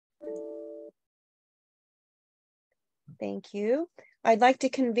Thank you. I'd like to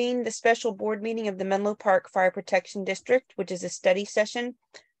convene the special board meeting of the Menlo Park Fire Protection District, which is a study session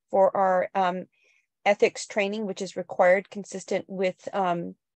for our ethics training, which is required consistent with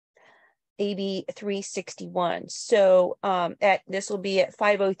AB 361. So this will be at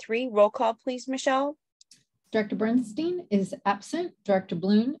 5:03. Roll call, please, Michelle. Director Bernstein is absent. Director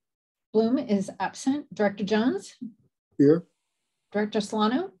Bloom is absent. Director Jones? Here. Director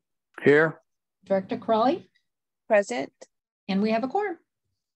Solano? Here. Director Crawley? Present. And we have a quorum.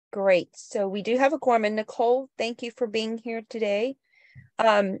 Great. So we do have a quorum. And Nicole, thank you for being here today.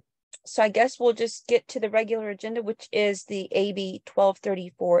 So I guess we'll just get to the regular agenda, which is the AB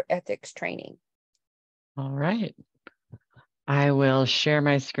 1234 ethics training. All right. I will share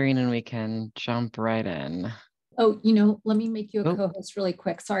my screen and we can jump right in. Oh, let me make you a co-host really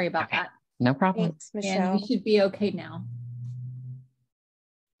quick. Sorry about that. No problem. Thanks, Michelle. And we should be okay now.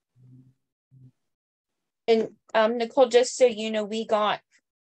 And Nicole, just so you know, we got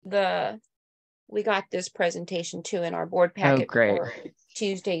this presentation too in our board packet for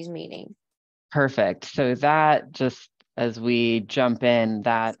Tuesday's meeting. Perfect. So that, just as we jump in,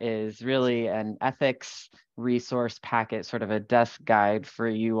 that is really an ethics resource packet, sort of a desk guide for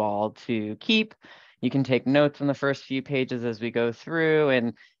you all to keep. You can take notes on the first few pages as we go through,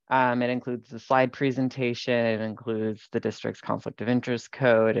 and it includes the slide presentation, it includes the district's conflict of interest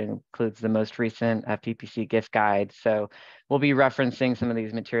code, it includes the most recent FPPC gift guide. So we'll be referencing some of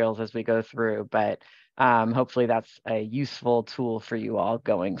these materials as we go through, but hopefully that's a useful tool for you all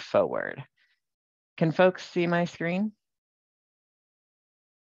going forward. Can folks see my screen?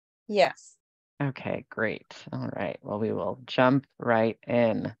 Yes. Okay, great. All right, well, we will jump right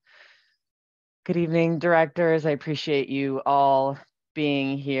in. Good evening, directors. I appreciate you all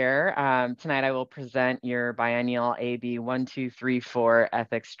being here. Tonight I will present your biennial AB 1234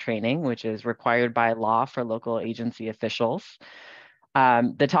 ethics training, which is required by law for local agency officials.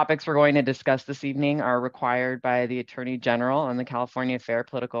 The topics we're going to discuss this evening are required by the Attorney General and the California Fair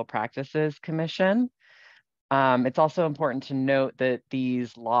Political Practices Commission. It's also important to note that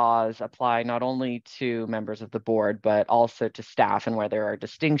these laws apply not only to members of the board, but also to staff, and where there are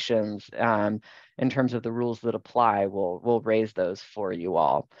distinctions in terms of the rules that apply, we'll raise those for you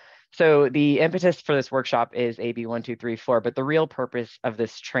all. So the impetus for this workshop is AB 1234, but the real purpose of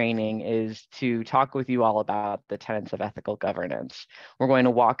this training is to talk with you all about the tenets of ethical governance. We're going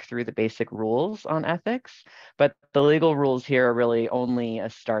to walk through the basic rules on ethics, but the legal rules here are really only a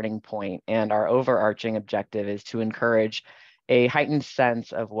starting point, and our overarching objective is to encourage a heightened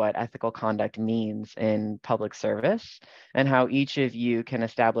sense of what ethical conduct means in public service and how each of you can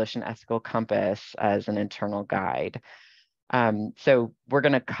establish an ethical compass as an internal guide. So we're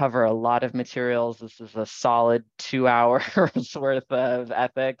going to cover a lot of materials. This is a solid 2 hours worth of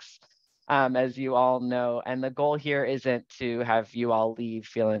ethics, as you all know. And the goal here isn't to have you all leave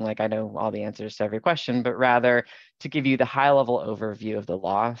feeling like I know all the answers to every question, but rather to give you the high-level overview of the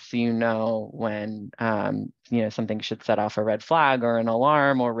law, so you know when something should set off a red flag or an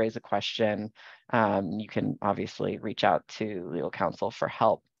alarm or raise a question. You can obviously reach out to legal counsel for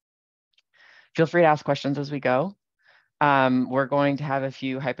help. Feel free to ask questions as we go. We're going to have a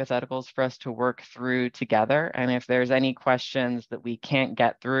few hypotheticals for us to work through together. And if there's any questions that we can't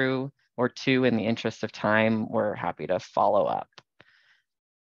get through or to in the interest of time, we're happy to follow up.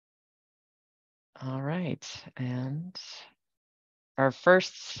 All right. And our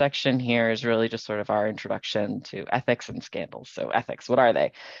first section here is really just sort of our introduction to ethics and scandals. So ethics, what are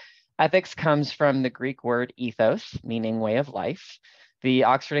they? Ethics comes from the Greek word ethos, meaning way of life. The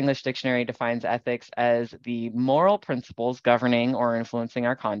Oxford English Dictionary defines ethics as the moral principles governing or influencing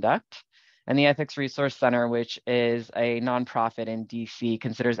our conduct. And the Ethics Resource Center, which is a nonprofit in DC,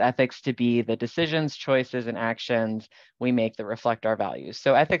 considers ethics to be the decisions, choices, and actions we make that reflect our values.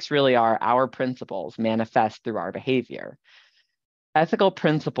 So ethics really are our principles manifest through our behavior. Ethical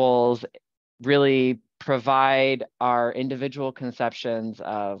principles really provide our individual conceptions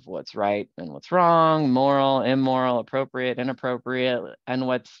of what's right and what's wrong, moral, immoral, appropriate, inappropriate, and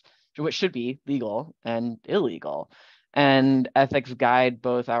what should be legal and illegal. And ethics guide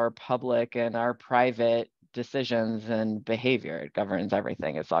both our public and our private decisions and behavior. It governs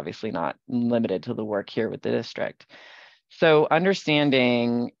everything. It's obviously not limited to the work here with the district. So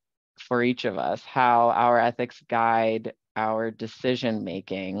understanding for each of us how our ethics guide our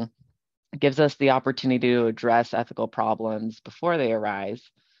decision-making gives us the opportunity to address ethical problems before they arise,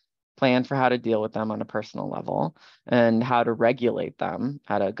 plan for how to deal with them on a personal level, and how to regulate them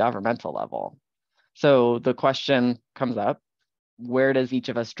at a governmental level. So the question comes up, where does each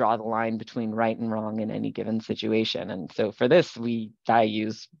of us draw the line between right and wrong in any given situation? And so for this, I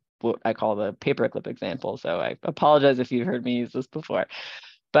use what I call the paperclip example. So I apologize if you've heard me use this before.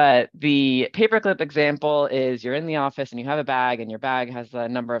 But the paperclip example is you're in the office and you have a bag, and your bag has a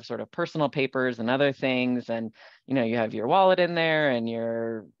number of sort of personal papers and other things. And, you know, you have your wallet in there and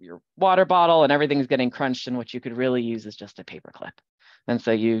your water bottle, and everything's getting crunched. And what you could really use is just a paperclip. And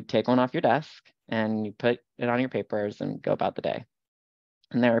so you take one off your desk and you put it on your papers and go about the day.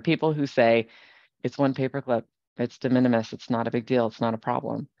 And there are people who say, it's one paperclip, it's de minimis, it's not a big deal, it's not a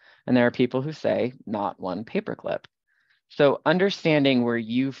problem. And there are people who say, not one paperclip. So understanding where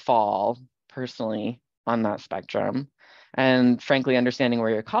you fall personally on that spectrum, and frankly, understanding where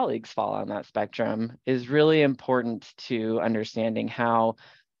your colleagues fall on that spectrum is really important to understanding how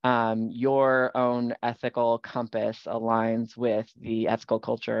your own ethical compass aligns with the ethical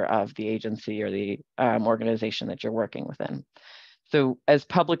culture of the agency or the organization that you're working within. So as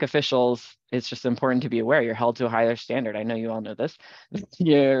public officials, it's just important to be aware you're held to a higher standard. I know you all know this.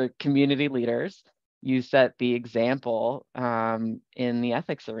 You're community leaders. You set the example in the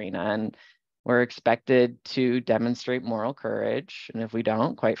ethics arena, and we're expected to demonstrate moral courage. And if we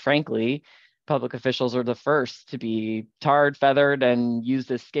don't, quite frankly, public officials are the first to be tarred, feathered, and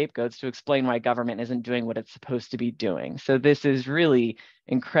used as scapegoats to explain why government isn't doing what it's supposed to be doing. So this is really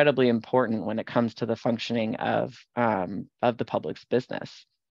incredibly important when it comes to the functioning of the public's business.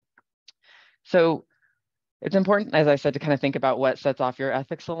 So it's important, as I said, to kind of think about what sets off your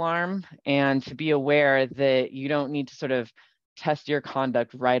ethics alarm and to be aware that you don't need to sort of test your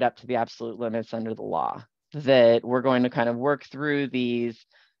conduct right up to the absolute limits under the law, that we're going to kind of work through these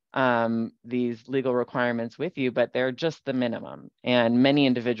legal requirements with you, but they're just the minimum. And many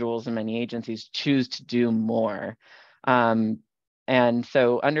individuals and many agencies choose to do more. And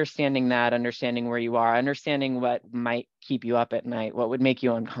so understanding that, understanding where you are, understanding what might keep you up at night, what would make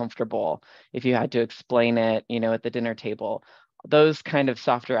you uncomfortable if you had to explain it, you know, at the dinner table, those kind of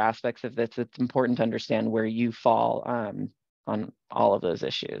softer aspects of this, it's important to understand where you fall on all of those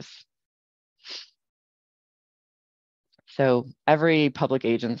issues. So every public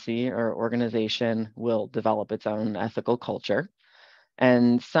agency or organization will develop its own ethical culture.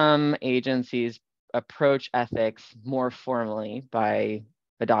 And some agencies approach ethics more formally by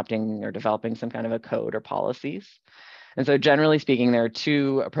adopting or developing some kind of a code or policies. And so generally speaking, there are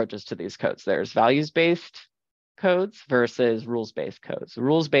two approaches to these codes. There's values-based codes versus rules-based codes.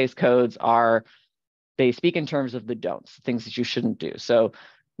 Rules-based codes they speak in terms of the don'ts, things that you shouldn't do. So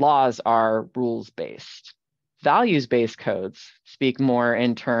laws are rules-based. Values-based codes speak more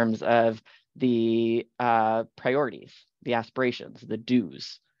in terms of the priorities, the aspirations, the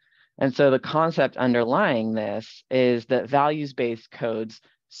do's. And so the concept underlying this is that values-based codes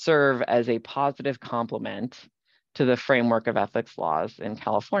serve as a positive complement to the framework of ethics laws in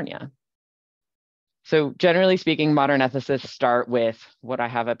California. So generally speaking, modern ethicists start with what I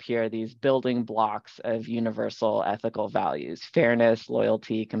have up here, these building blocks of universal ethical values: fairness,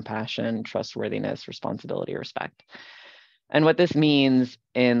 loyalty, compassion, trustworthiness, responsibility, respect. And what this means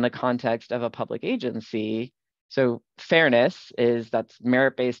in the context of a public agency, so fairness that's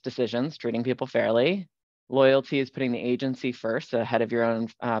merit-based decisions, treating people fairly. Loyalty is putting the agency first, ahead of your own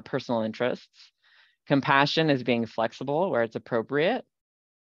personal interests. Compassion is being flexible where it's appropriate.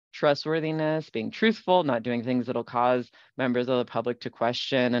 Trustworthiness, being truthful, not doing things that'll cause members of the public to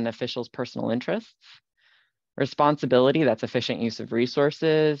question an official's personal interests. Responsibility, that's efficient use of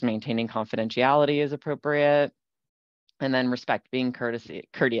resources, maintaining confidentiality is appropriate. And then respect, being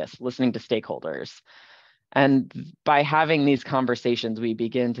courteous, listening to stakeholders. And by having these conversations, we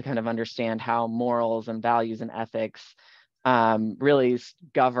begin to kind of understand how morals and values and ethics really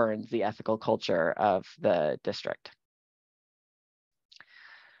governs the ethical culture of the district.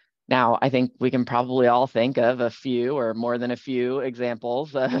 Now, I think we can probably all think of a few or more than a few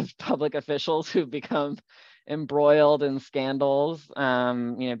examples of public officials who've become embroiled in scandals,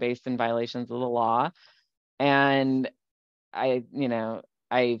 based in violations of the law. And I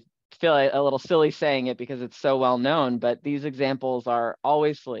feel a little silly saying it because it's so well known, but these examples are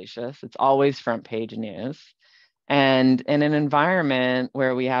always fallacious. It's always front page news. And in an environment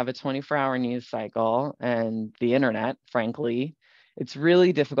where we have a 24-hour news cycle and the internet, frankly, it's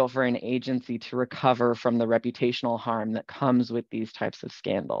really difficult for an agency to recover from the reputational harm that comes with these types of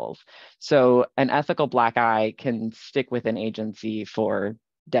scandals. So an ethical black eye can stick with an agency for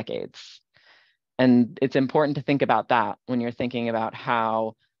decades. And it's important to think about that when you're thinking about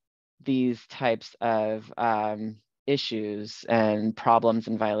how these types of issues and problems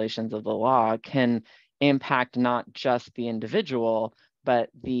and violations of the law can impact not just the individual, but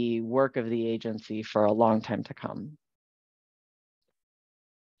the work of the agency for a long time to come.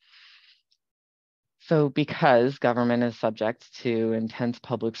 So because government is subject to intense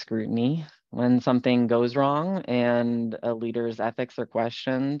public scrutiny, when something goes wrong and a leader's ethics are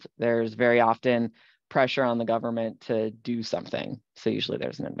questioned, there's very often pressure on the government to do something. So usually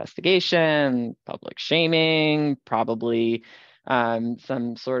there's an investigation, public shaming, probably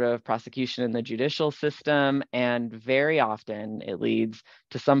some sort of prosecution in the judicial system, and very often it leads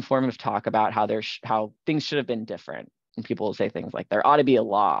to some form of talk about how things should have been different. And people will say things like, there ought to be a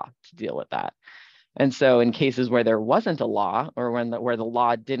law to deal with that. And so in cases where there wasn't a law, or where the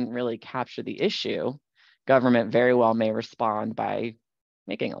law didn't really capture the issue, government very well may respond by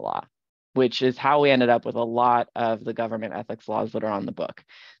making a law, which is how we ended up with a lot of the government ethics laws that are on the book.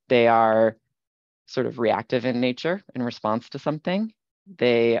 They are sort of reactive in nature in response to something.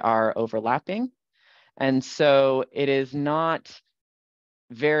 They are overlapping. And so it is not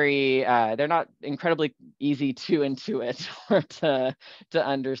they're not incredibly easy to intuit or to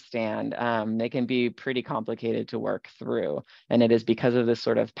understand. They can be pretty complicated to work through. And it is because of this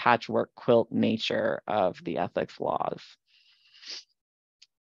sort of patchwork quilt nature of the ethics laws.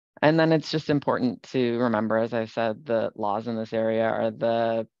 And then it's just important to remember, as I said, the laws in this area are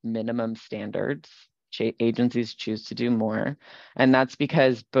the minimum standards. Agencies choose to do more. And that's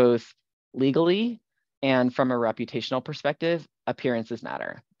because both legally and from a reputational perspective, appearances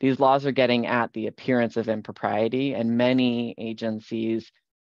matter. These laws are getting at the appearance of impropriety, and many agencies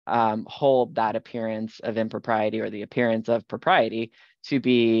hold that appearance of impropriety or the appearance of propriety to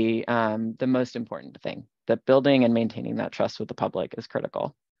be the most important thing. That building and maintaining that trust with the public is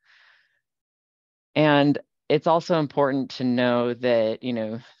critical. And it's also important to know that,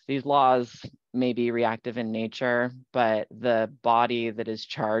 these laws may be reactive in nature, but the body that is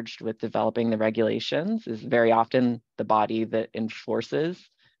charged with developing the regulations is very often the body that enforces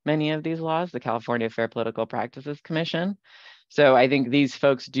many of these laws, the California Fair Political Practices Commission. So I think these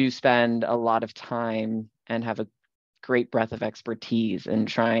folks do spend a lot of time and have a great breadth of expertise in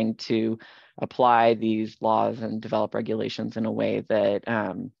trying to apply these laws and develop regulations in a way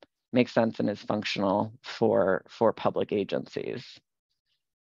that makes sense and is functional for public agencies.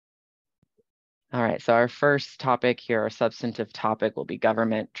 All right, so our first topic here, our substantive topic, will be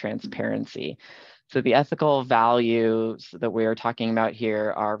government transparency. So the ethical values that we are talking about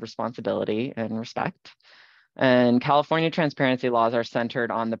here are responsibility and respect. And California transparency laws are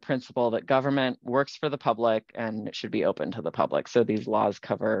centered on the principle that government works for the public and it should be open to the public. So these laws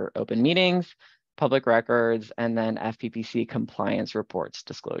cover open meetings, public records, and then FPPC compliance reports,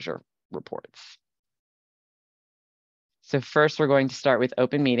 disclosure reports. So first, we're going to start with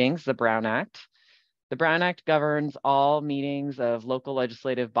open meetings, the Brown Act. The Brown Act governs all meetings of local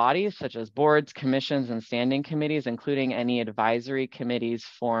legislative bodies, such as boards, commissions, and standing committees, including any advisory committees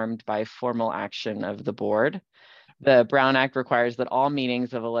formed by formal action of the board. The Brown Act requires that all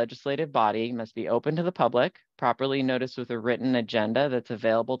meetings of a legislative body must be open to the public, properly noticed with a written agenda that's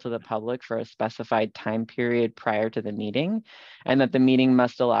available to the public for a specified time period prior to the meeting, and that the meeting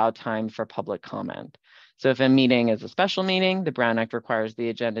must allow time for public comment. So if a meeting is a special meeting, the Brown Act requires the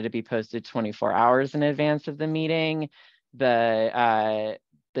agenda to be posted 24 hours in advance of the meeting. The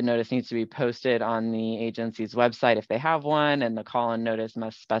notice needs to be posted on the agency's website if they have one, and the call-in notice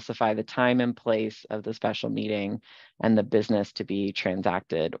must specify the time and place of the special meeting and the business to be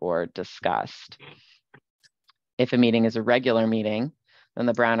transacted or discussed. If a meeting is a regular meeting, then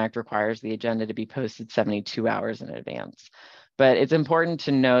the Brown Act requires the agenda to be posted 72 hours in advance. But it's important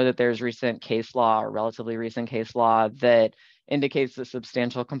to know that there's recent case law, or relatively recent case law, that indicates that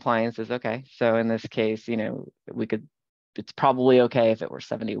substantial compliance is okay. So in this case, it's probably okay if it were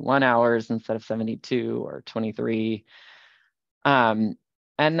 71 hours instead of 72 or 23. And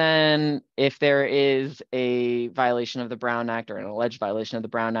then if there is a violation of the Brown Act or an alleged violation of the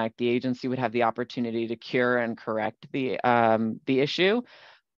Brown Act, the agency would have the opportunity to cure and correct the issue.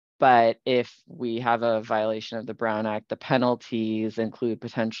 But if we have a violation of the Brown Act, the penalties include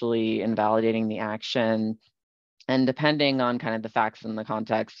potentially invalidating the action, and depending on kind of the facts and the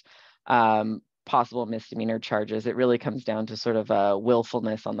context, possible misdemeanor charges. It really comes down to sort of a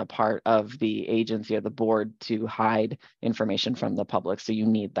willfulness on the part of the agency or the board to hide information from the public. So you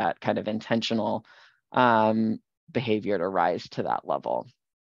need that kind of intentional behavior to rise to that level.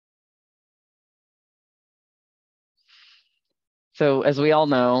 So as we all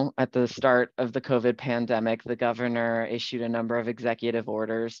know, at the start of the COVID pandemic, the governor issued a number of executive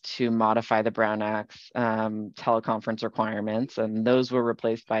orders to modify the Brown Act's teleconference requirements, and those were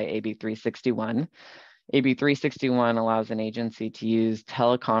replaced by AB 361. AB 361 allows an agency to use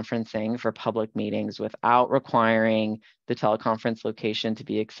teleconferencing for public meetings without requiring the teleconference location to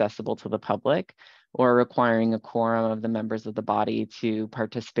be accessible to the public, or requiring a quorum of the members of the body to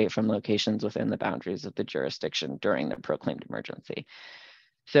participate from locations within the boundaries of the jurisdiction during the proclaimed emergency.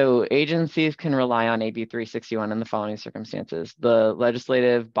 So agencies can rely on AB 361 in the following circumstances. The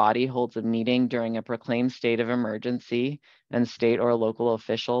legislative body holds a meeting during a proclaimed state of emergency, and state or local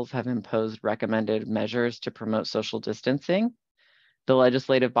officials have imposed recommended measures to promote social distancing. The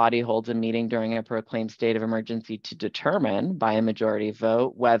legislative body holds a meeting during a proclaimed state of emergency to determine by a majority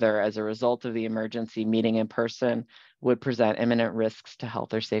vote whether, as a result of the emergency, meeting in person would present imminent risks to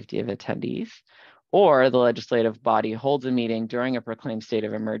health or safety of attendees. Or the legislative body holds a meeting during a proclaimed state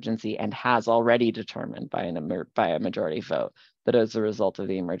of emergency and has already determined by a majority vote that as a result of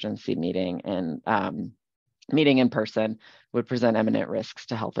the emergency meeting and meeting in person would present imminent risks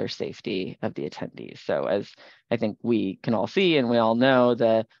to health or safety of the attendees. So as I think we can all see and we all know,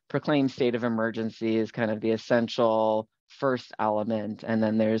 the proclaimed state of emergency is kind of the essential first element, and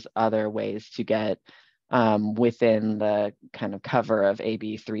then there's other ways to get within the kind of cover of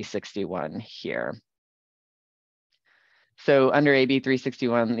AB 361 here. So under AB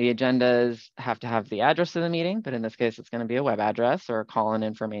 361, the agendas have to have the address of the meeting, but in this case, it's going to be a web address or a call-in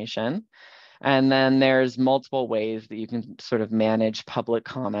information. And then there's multiple ways that you can sort of manage public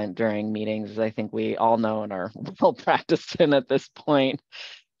comment during meetings, as I think we all know and are well practiced in at this point.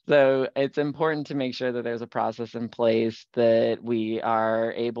 So it's important to make sure that there's a process in place that we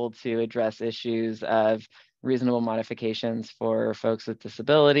are able to address issues of reasonable modifications for folks with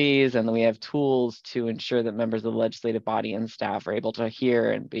disabilities, and that we have tools to ensure that members of the legislative body and staff are able to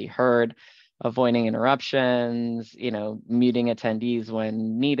hear and be heard, avoiding interruptions, muting attendees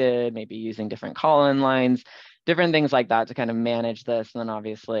when needed, maybe using different call-in lines, different things like that to kind of manage this. And then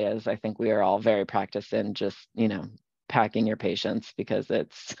obviously, as I think we are all very practiced in, just, packing your patients, because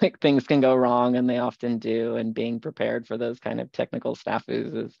it's like things can go wrong and they often do, and being prepared for those kind of technical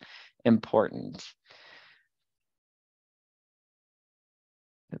snafus is important.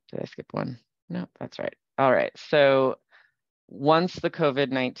 Did I skip one? No, that's right. All right, so once the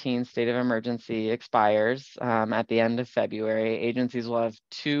COVID-19 state of emergency expires at the end of February, agencies will have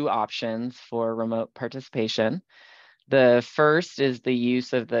two options for remote participation. The first is the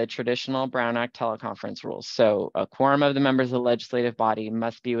use of the traditional Brown Act teleconference rules. So a quorum of the members of the legislative body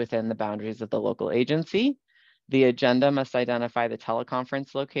must be within the boundaries of the local agency. The agenda must identify the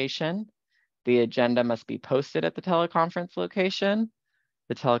teleconference location. The agenda must be posted at the teleconference location.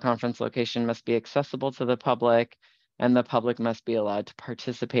 The teleconference location must be accessible to the public, and the public must be allowed to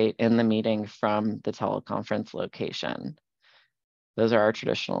participate in the meeting from the teleconference location. Those are our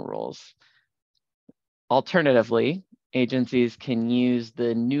traditional rules. Alternatively, agencies can use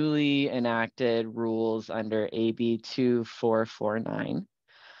the newly enacted rules under AB 2449,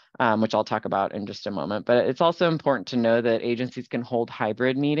 which I'll talk about in just a moment. But it's also important to know that agencies can hold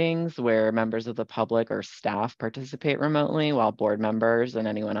hybrid meetings where members of the public or staff participate remotely while board members and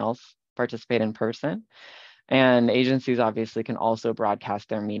anyone else participate in person. And agencies obviously can also broadcast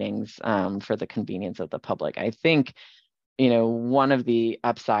their meetings for the convenience of the public. I think, one of the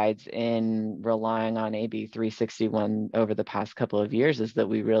upsides in relying on AB 361 over the past couple of years is that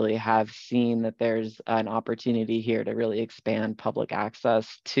we really have seen that there's an opportunity here to really expand public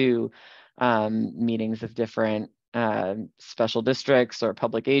access to meetings of different special districts or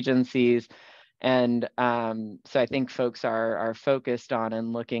public agencies. And so I think folks are focused on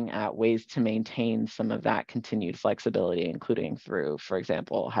and looking at ways to maintain some of that continued flexibility, including through, for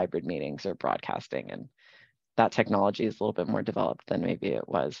example, hybrid meetings or broadcasting. And that technology is a little bit more developed than maybe it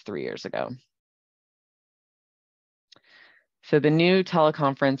was 3 years ago. So the new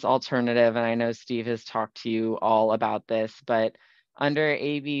teleconference alternative, and I know Steve has talked to you all about this, but under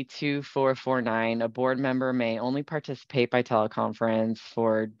AB 2449, a board member may only participate by teleconference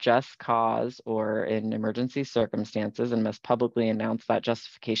for just cause or in emergency circumstances, and must publicly announce that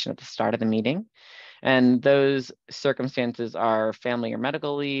justification at the start of the meeting. And those circumstances are family or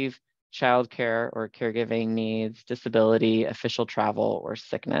medical leave, childcare or caregiving needs, disability, official travel, or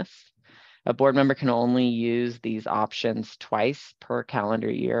sickness. A board member can only use these options twice per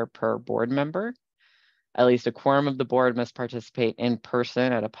calendar year per board member. At least a quorum of the board must participate in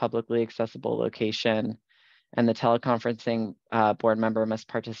person at a publicly accessible location, and the teleconferencing board member must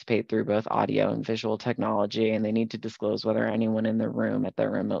participate through both audio and visual technology, and they need to disclose whether anyone in the room at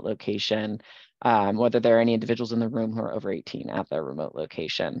their remote location, whether there are any individuals in the room who are over 18 at their remote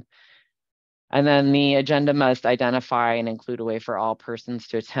location. And then the agenda must identify and include a way for all persons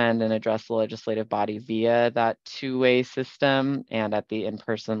to attend and address the legislative body via that two-way system and at the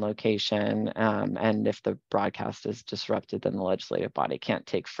in-person location. And if the broadcast is disrupted, then the legislative body can't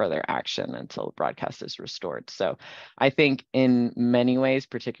take further action until the broadcast is restored. So I think in many ways,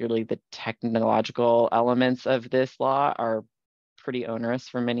 particularly the technological elements of this law are pretty onerous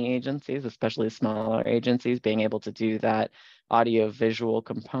for many agencies, especially smaller agencies. Being able to do that audio-visual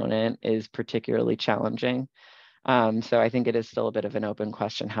component is particularly challenging. So I think it is still a bit of an open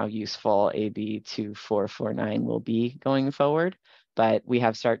question how useful AB 2449 will be going forward. But we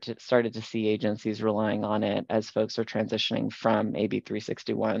have started to see agencies relying on it as folks are transitioning from AB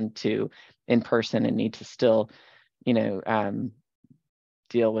 361 to in person and need to still,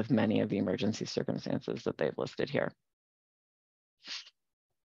 deal with many of the emergency circumstances that they've listed here.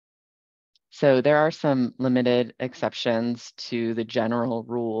 So there are some limited exceptions to the general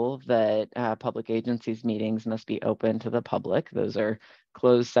rule that public agencies meetings must be open to the public. Those are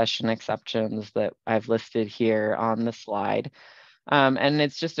closed session exceptions that I've listed here on the slide. And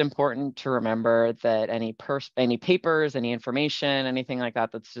it's just important to remember that any papers, any information, anything like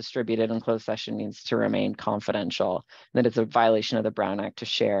that that's distributed in closed session needs to remain confidential. That it's a violation of the Brown Act to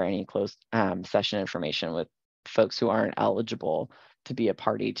share any closed session information with folks who aren't eligible to be a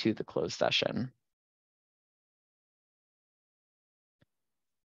party to the closed session.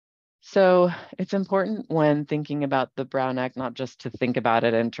 So it's important when thinking about the Brown Act, not just to think about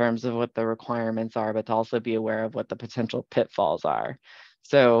it in terms of what the requirements are, but to also be aware of what the potential pitfalls are.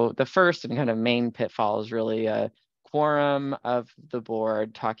 So the first and kind of main pitfall is really a quorum of the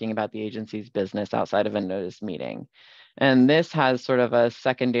board talking about the agency's business outside of a notice meeting. And this has sort of a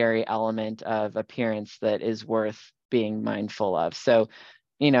secondary element of appearance that is worth being mindful of. So,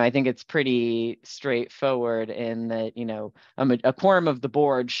 I think it's pretty straightforward in that, a quorum of the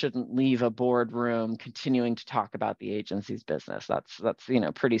board shouldn't leave a boardroom continuing to talk about the agency's business. That's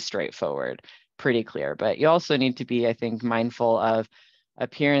pretty straightforward, pretty clear. But you also need to be, I think, mindful of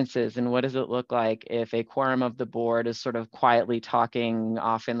appearances and what does it look like if a quorum of the board is sort of quietly talking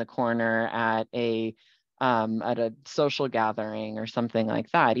off in the corner at a social gathering or something like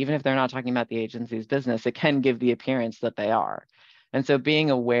that. Even if they're not talking about the agency's business, it can give the appearance that they are. And so being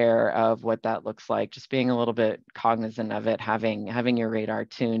aware of what that looks like, just being a little bit cognizant of it, having your radar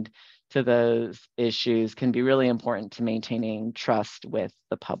tuned to those issues can be really important to maintaining trust with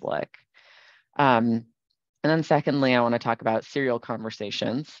the public. And then secondly, I want to talk about serial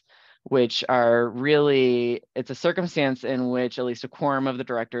conversations, which are really, it's a circumstance in which at least a quorum of the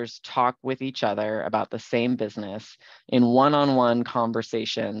directors talk with each other about the same business in one-on-one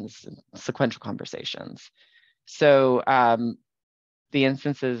conversations, sequential conversations. So the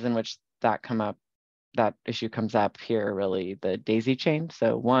instances in which that issue comes up here are really the daisy chain.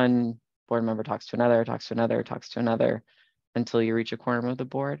 So one board member talks to another, talks to another, talks to another, until you reach a quorum of the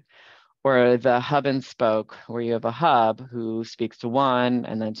board. Or the hub and spoke, where you have a hub who speaks to one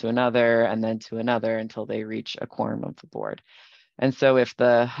and then to another and then to another until they reach a quorum of the board. And so if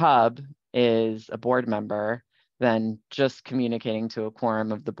the hub is a board member, then just communicating to a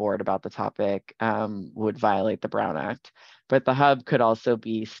quorum of the board about the topic would violate the Brown Act. But the hub could also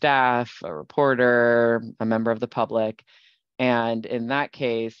be staff, a reporter, a member of the public. And in that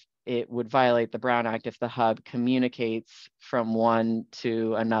case, it would violate the Brown Act if the hub communicates from one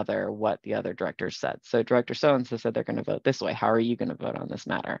to another what the other director said. So director so-and-so said they're going to vote this way. How are you going to vote on this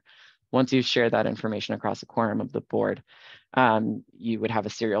matter? Once you share that information across a quorum of the board, you would have a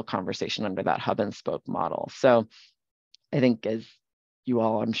serial conversation under that hub and spoke model. So I think as you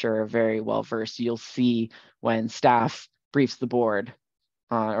all, I'm sure, are very well versed, you'll see when staff briefs the board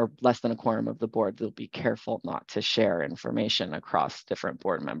or less than a quorum of the board, they'll be careful not to share information across different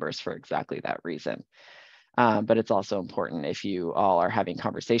board members for exactly that reason. But it's also important if you all are having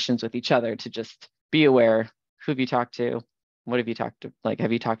conversations with each other to just be aware, who have you talked to? What have you talked to? Like,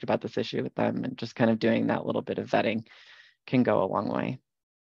 have you talked about this issue with them? And just kind of doing that little bit of vetting can go a long way.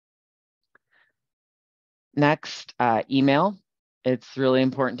 Next, email. It's really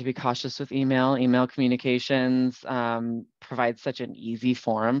important to be cautious with email. Email communications provides such an easy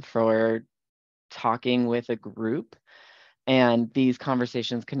forum for talking with a group. And these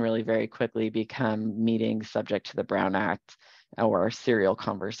conversations can really very quickly become meetings subject to the Brown Act or serial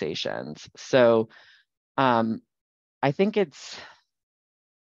conversations. So I think it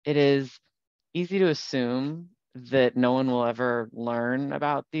is easy to assume that no one will ever learn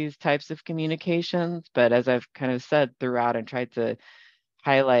about these types of communications. But as I've kind of said throughout and tried to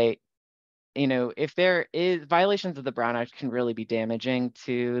highlight, if there is violations of the Brown Act can really be damaging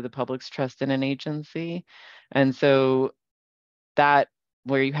to the public's trust in an agency. And so that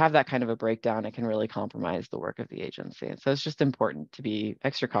where you have that kind of a breakdown, it can really compromise the work of the agency. And so it's just important to be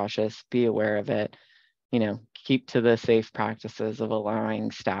extra cautious, be aware of it, keep to the safe practices of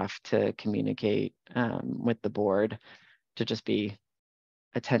allowing staff to communicate with the board, to just be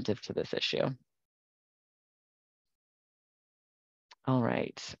attentive to this issue. All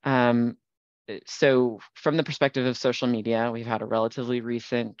right. So from the perspective of social media, we've had a relatively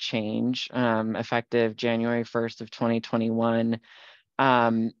recent change effective January 1st of 2021.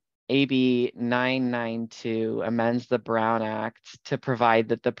 AB 992 amends the Brown Act to provide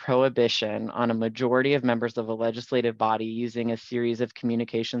that the prohibition on a majority of members of a legislative body using a series of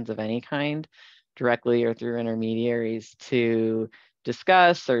communications of any kind, directly or through intermediaries, to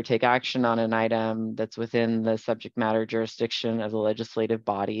discuss or take action on an item that's within the subject matter jurisdiction of the legislative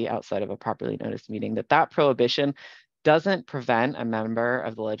body outside of a properly noticed meeting, that prohibition doesn't prevent a member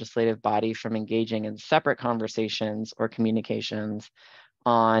of the legislative body from engaging in separate conversations or communications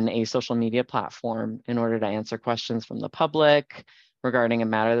on a social media platform in order to answer questions from the public regarding a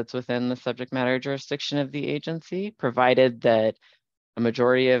matter that's within the subject matter jurisdiction of the agency, provided that a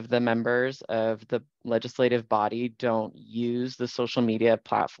majority of the members of the legislative body don't use the social media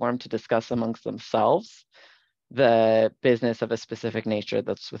platform to discuss amongst themselves the business of a specific nature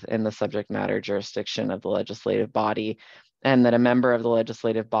that's within the subject matter jurisdiction of the legislative body, and that a member of the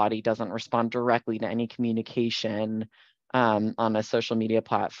legislative body doesn't respond directly to any communication on a social media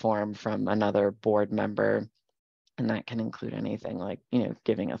platform from another board member. And that can include anything like,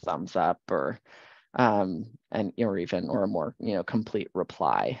 giving a thumbs up or or a more, complete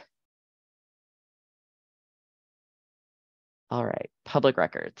reply. All right, public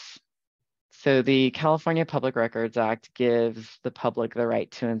records. So the California Public Records Act gives the public the right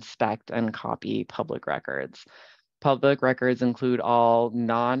to inspect and copy public records. Public records include all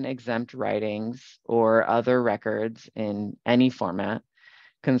non-exempt writings or other records in any format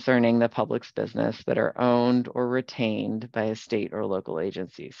concerning the public's business that are owned or retained by a state or local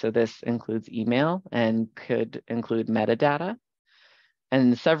agency. So this includes email and could include metadata.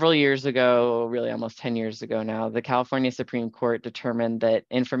 And several years ago, really almost 10 years ago now, the California Supreme Court determined that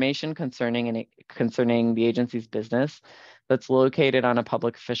information concerning the agency's business that's located on a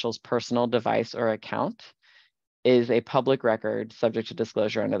public official's personal device or account is a public record subject to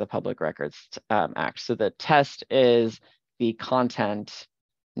disclosure under the Public Records Act. So the test is the content,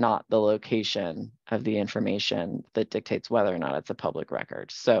 not the location of the information, that dictates whether or not it's a public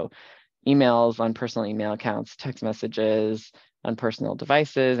record. So emails on personal email accounts, text messages on personal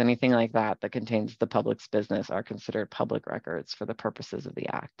devices, anything like that that contains the public's business are considered public records for the purposes of the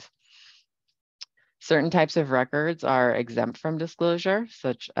Act. Certain types of records are exempt from disclosure,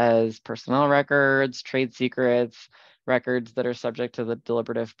 such as personnel records, trade secrets, records that are subject to the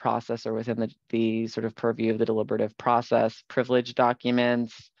deliberative process or within the sort of purview of the deliberative process, privileged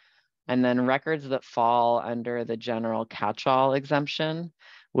documents, and then records that fall under the general catch-all exemption,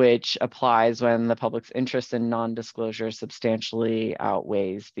 which applies when the public's interest in non-disclosure substantially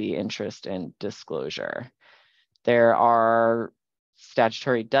outweighs the interest in disclosure. There are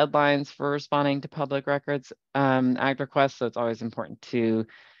statutory deadlines for responding to Public Records Act requests, so it's always important to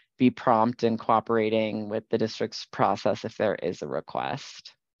be prompt in cooperating with the district's process if there is a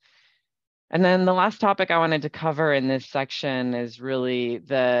request. And then the last topic I wanted to cover in this section is really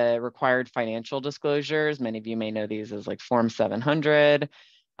the required financial disclosures. Many of you may know these as like Form 700.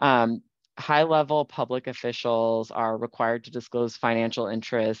 High-level public officials are required to disclose financial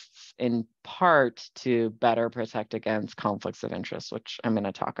interests in part to better protect against conflicts of interest, which I'm going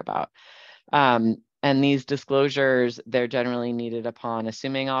to talk about. And these disclosures, they're generally needed upon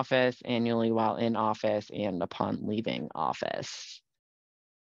assuming office, annually while in office, and upon leaving office.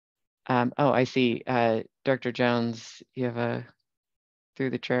 Oh, I see. Director Jones, you have through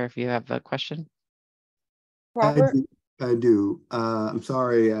the chair, if you have a question. Robert? I do. I'm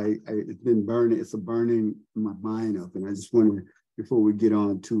sorry, it's been burning. It's burning my mind up, and I just wanted, before we get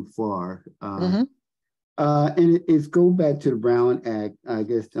on too far, and it's go back to the Brown Act, I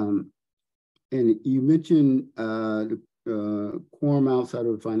guess. And you mentioned the quorum outside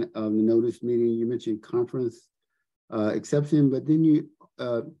of the notice meeting. You mentioned conference exception, but then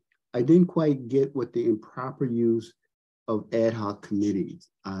I didn't quite get what the improper use of ad hoc committees.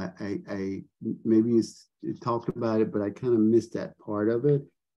 I maybe it talked about it, but I kind of missed that part of it,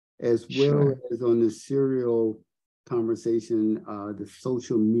 as well as on the serial conversation, the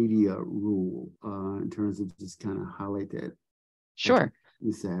social media rule, in terms of just kind of highlight that. Sure.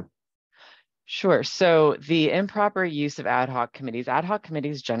 You said. Sure. So the improper use of ad hoc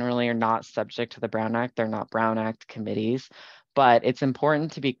committees generally are not subject to the Brown Act. They're not Brown Act committees, but it's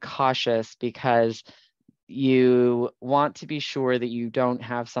important to be cautious because you want to be sure that you don't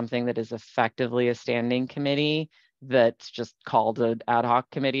have something that is effectively a standing committee that's just called an ad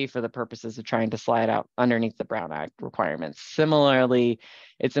hoc committee for the purposes of trying to slide out underneath the Brown Act requirements. Similarly,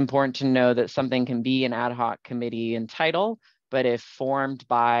 it's important to know that something can be an ad hoc committee in title, but if formed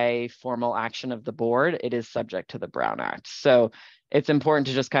by formal action of the board, it is subject to the Brown Act. So it's important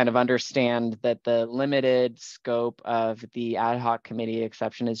to just kind of understand that the limited scope of the ad hoc committee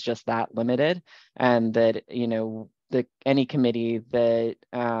exception is just that limited, and that, you know, any committee that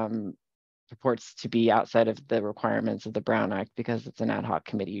purports to be outside of the requirements of the Brown Act, because it's an ad hoc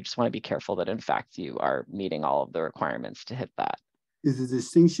committee, you just want to be careful that in fact you are meeting all of the requirements to hit that. Is the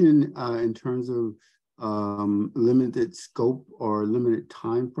distinction in terms of limited scope or limited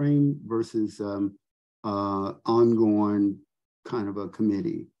time frame versus ongoing kind of a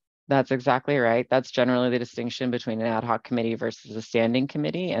committee? That's exactly right. That's generally the distinction between an ad hoc committee versus a standing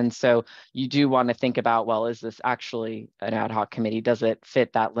committee. And so you do want to think about, well, is this actually an ad hoc committee? Does it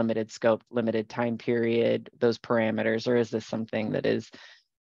fit that limited scope, limited time period, those parameters, or is this something that is,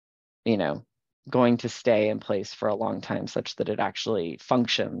 you know, going to stay in place for a long time such that it actually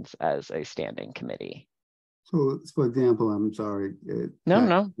functions as a standing committee? So, for example, I'm sorry.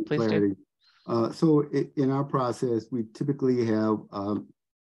 No, please do. So in our process, we typically have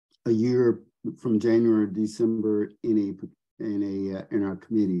a year from January to December in our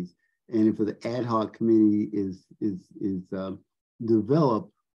committees, and if the ad hoc committee is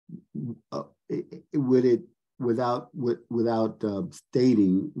developed, would it without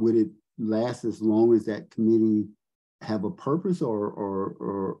stating, would it last as long as that committee have a purpose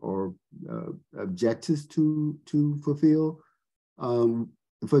or objectives to fulfill?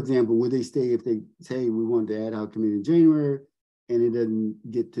 For example, would they stay if they say we want the ad hoc committee in January and it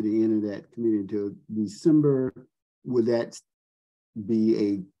doesn't get to the end of that committee until December? Would that be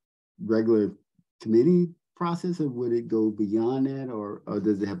a regular committee process, or would it go beyond that, or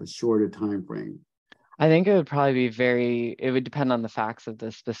does it have a shorter time frame? I think it would probably be it would depend on the facts of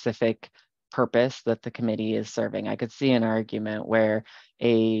the specific purpose that the committee is serving. I could see an argument where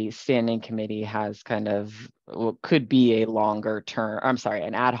a standing committee has kind of what could be a longer term, I'm sorry,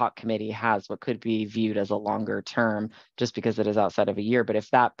 an ad hoc committee has what could be viewed as a longer term just because it is outside of a year. But if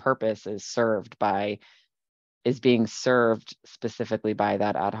that purpose is being served specifically by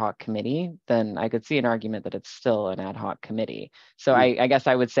that ad hoc committee, then I could see an argument that it's still an ad hoc committee. So I guess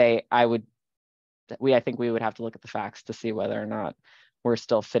I would say I think we would have to look at the facts to see whether or not we're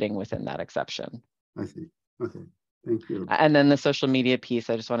still fitting within that exception. I see. Okay, thank you. And then the social media piece,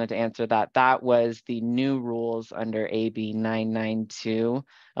 I just wanted to answer that. That was the new rules under AB 992,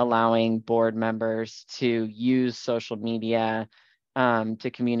 allowing board members to use social media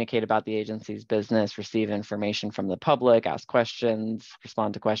to communicate about the agency's business, receive information from the public, ask questions,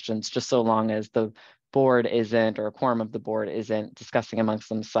 respond to questions, just so long as the board isn't, or a quorum of the board isn't discussing amongst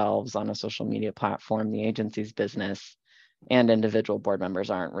themselves on a social media platform the agency's business, and individual board members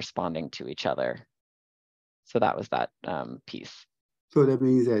aren't responding to each other. So that was that piece. So that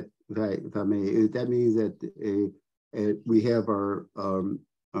means that, if I may, that means that we have our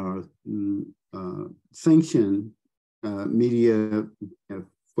sanctioned media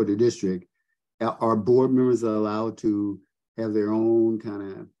for the district. Our board members are allowed to have their own kind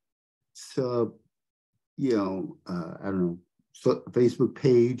of sub, I don't know, Facebook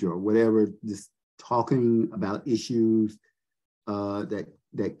page or whatever, just talking about issues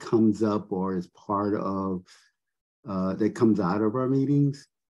that comes up or is part of that comes out of our meetings?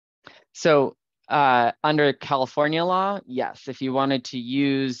 So under California law, yes, if you wanted to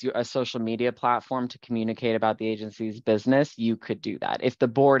use a social media platform to communicate about the agency's business, you could do that. If the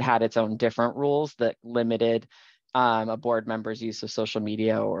board had its own different rules that limited a board member's use of social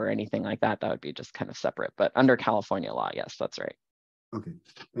media or anything like that, that would be just kind of separate. But under California law, yes, that's right. Okay,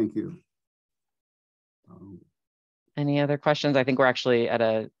 thank you. Any other questions? I think we're actually at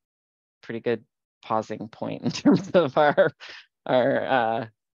a pretty good pausing point in terms of our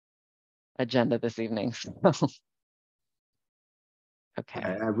agenda this evening. So. Okay.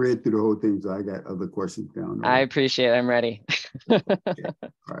 I read through the whole thing, so I got other questions down there. I appreciate it. I'm ready. Okay. All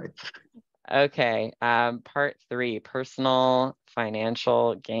right. Okay. Part 3, personal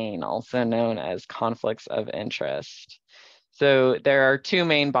financial gain, also known as conflicts of interest. So there are 2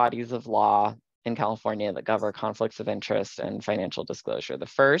 main bodies of law in California that govern conflicts of interest and financial disclosure. The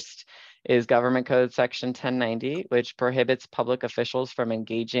first is Government Code Section 1090, which prohibits public officials from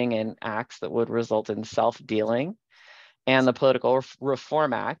engaging in acts that would result in self-dealing, and the Political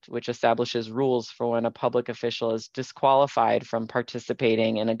Reform Act, which establishes rules for when a public official is disqualified from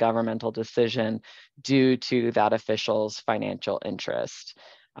participating in a governmental decision due to that official's financial interest.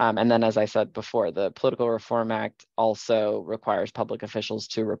 And then, as I said before, the Political Reform Act also requires public officials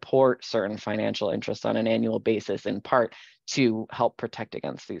to report certain financial interests on an annual basis, in part to help protect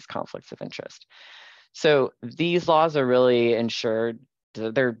against these conflicts of interest. So these laws are really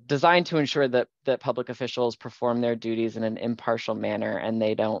they're designed to ensure that public officials perform their duties in an impartial manner and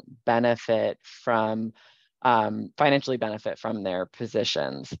they don't financially benefit from their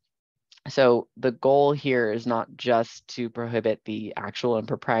positions. So the goal here is not just to prohibit the actual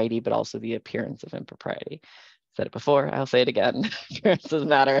impropriety, but also the appearance of impropriety. Said it before, I'll say it again. Appearances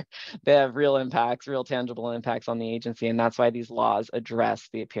matter. They have real impacts, real tangible impacts on the agency. And that's why these laws address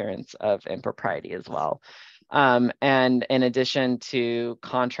the appearance of impropriety as well. And in addition to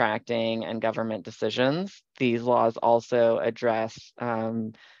contracting and government decisions, these laws also address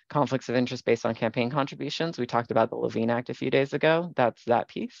conflicts of interest based on campaign contributions. We talked about the Levine Act a few days ago. That's that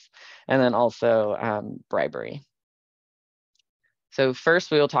piece. And then also bribery. So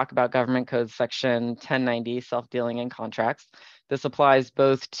first, we will talk about Government Code Section 1090, self-dealing in contracts. This applies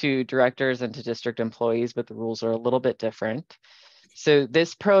both to directors and to district employees, but the rules are a little bit different. So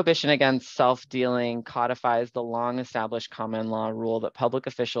this prohibition against self-dealing codifies the long-established common law rule that public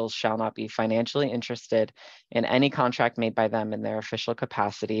officials shall not be financially interested in any contract made by them in their official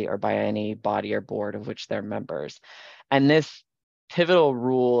capacity or by any body or board of which they're members. And this pivotal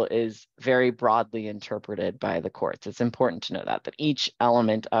rule is very broadly interpreted by the courts. It's important to know that each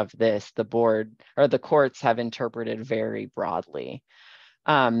element of this, the board or the courts have interpreted very broadly.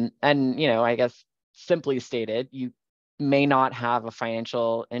 And, I guess simply stated, you may not have a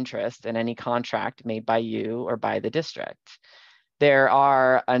financial interest in any contract made by you or by the district. There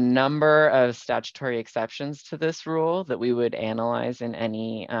are a number of statutory exceptions to this rule that we would analyze in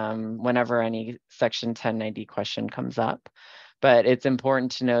any, whenever any Section 1090 question comes up. But it's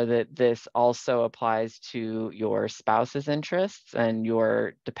important to know that this also applies to your spouse's interests and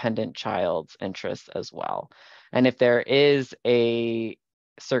your dependent child's interests as well. And if there is a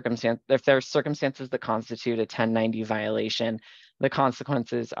if there are circumstances that constitute a 1090 violation, the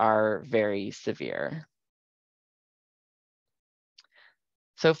consequences are very severe.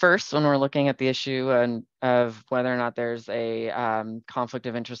 So first, when we're looking at the issue of whether or not there's a conflict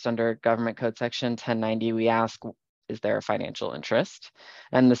of interest under Government Code Section 1090, we ask, is there a financial interest?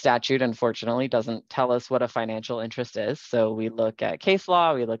 And the statute, unfortunately, doesn't tell us what a financial interest is. So we look at case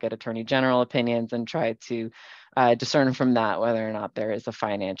law, we look at Attorney General opinions and try to discern from that whether or not there is a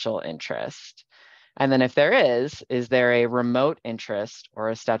financial interest. And then if there is there a remote interest or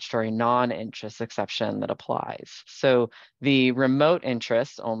a statutory non-interest exception that applies? So the remote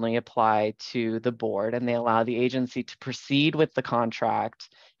interests only apply to the board, and they allow the agency to proceed with the contract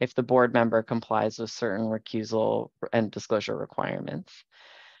if the board member complies with certain recusal and disclosure requirements.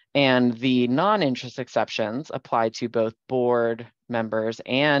 And the non-interest exceptions apply to both board members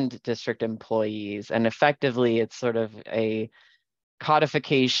and district employees. And effectively, it's sort of a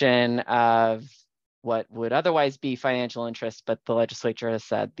codification of what would otherwise be financial interests, but the legislature has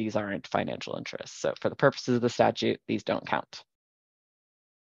said these aren't financial interests. So for the purposes of the statute, these don't count.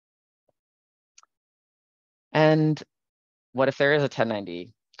 And what if there is a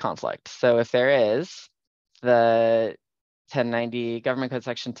 1090 conflict? So if there is, the 1090, Government Code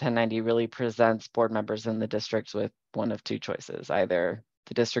Section 1090 really presents board members in the districts with one of two choices. Either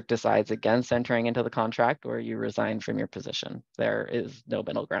the district decides against entering into the contract or you resign from your position. There is no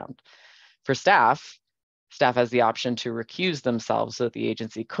middle ground. For staff has the option to recuse themselves so that the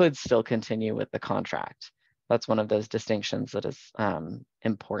agency could still continue with the contract. That's one of those distinctions that is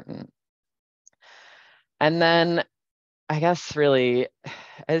important. And then I guess really,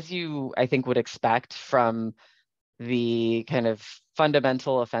 as you, I think, would expect from the kind of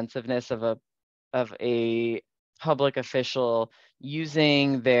fundamental offensiveness of a public official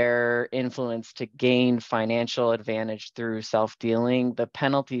using their influence to gain financial advantage through self-dealing, the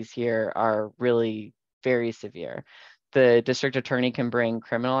penalties here are really very severe. The district attorney can bring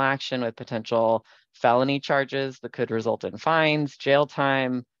criminal action with potential felony charges that could result in fines, jail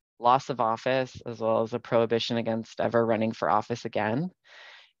time, loss of office, as well as a prohibition against ever running for office again.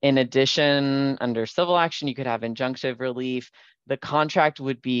 In addition, under civil action, you could have injunctive relief. The contract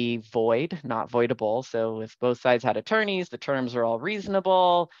would be void, not voidable. So if both sides had attorneys, the terms are all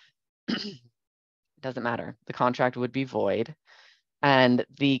reasonable, it doesn't matter. The contract would be void. And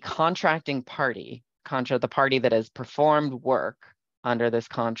the contracting party, the party that has performed work under this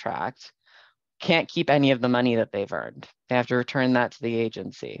contract, can't keep any of the money that they've earned. They have to return that to the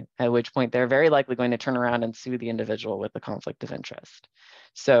agency, at which point they're very likely going to turn around and sue the individual with the conflict of interest.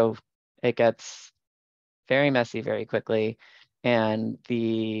 So it gets very messy very quickly. And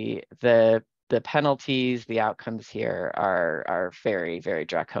the the penalties, the outcomes here are very, very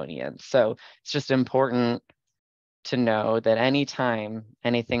draconian. So it's just important to know that anytime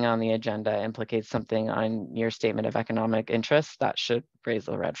anything on the agenda implicates something on your statement of economic interest, that should raise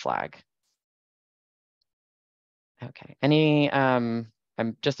a red flag. Okay, I'm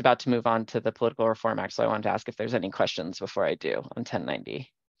just about to move on to the Political Reform Act, so I wanted to ask if there's any questions before I do on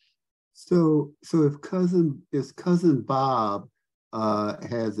 1090. So if cousin Bob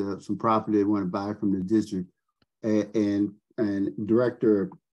has some property they want to buy from the district, and Director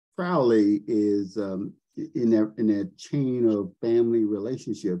Crowley is in that chain of family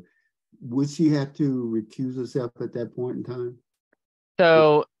relationship, would she have to recuse herself at that point in time?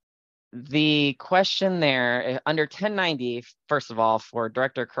 So the question there, under 1090, first of all, for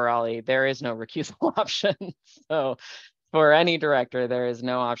Director Crowley, there is no recusal option. So for any director, there is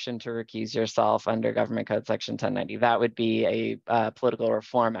no option to recuse yourself under Government Code Section 1090. That would be a Political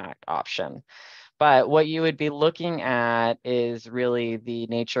Reform Act option. But what you would be looking at is really the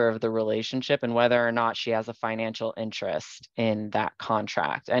nature of the relationship and whether or not she has a financial interest in that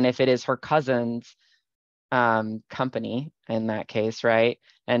contract. And if it is her cousin's company in that case, right?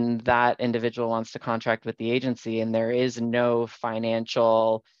 And that individual wants to contract with the agency and there is no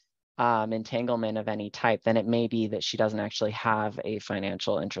financial entanglement of any type, then it may be that she doesn't actually have a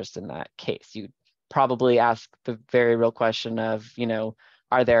financial interest in that case. You probably ask the very real question of, you know,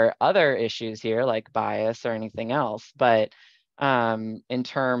 are there other issues here like bias or anything else? But in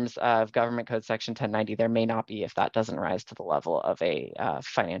terms of Government Code Section 1090, there may not be if that doesn't rise to the level of a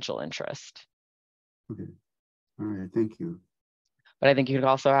financial interest. Okay, all right, thank you. But I think you could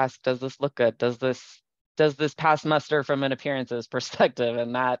also ask, does this look good? Does this pass muster from an appearances perspective?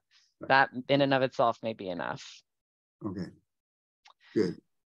 And that in and of itself may be enough. Okay, good,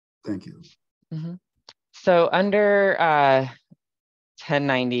 thank you. Mm-hmm. So under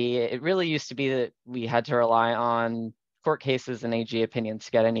 1090, it really used to be that we had to rely on court cases and AG opinions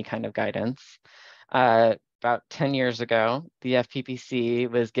to get any kind of guidance. About 10 years ago, the FPPC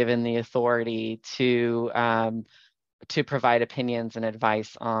was given the authority to provide opinions and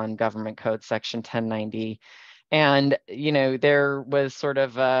advice on Government Code Section 1090. And, you know, there was sort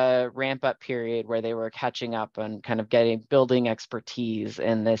of a ramp up period where they were catching up and kind of building expertise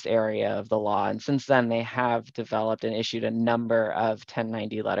in this area of the law. And since then, they have developed and issued a number of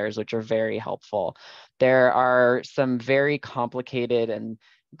 1090 letters, which are very helpful. There are some very complicated and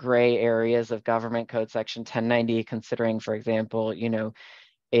gray areas of Government Code Section 1090, considering, for example, you know,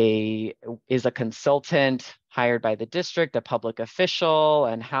 is a consultant hired by the district a public official,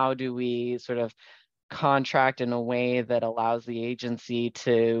 and how do we sort of contract in a way that allows the agency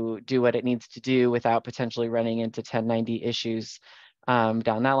to do what it needs to do without potentially running into 1090 issues down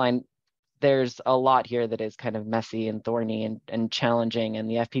that line. There's a lot here that is kind of messy and thorny and challenging, and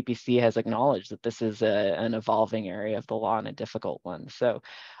the FPPC has acknowledged that this is an evolving area of the law and a difficult one. So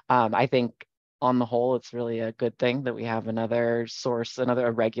I think on the whole, it's really a good thing that we have another source,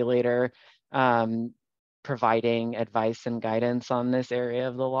 a regulator providing advice and guidance on this area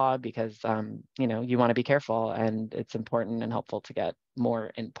of the law, because you know, you want to be careful and it's important and helpful to get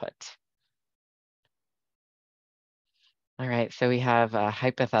more input. All right, so we have a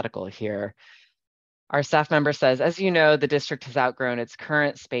hypothetical here. Our staff member says, as you know, the district has outgrown its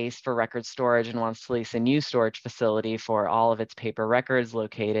current space for record storage and wants to lease a new storage facility for all of its paper records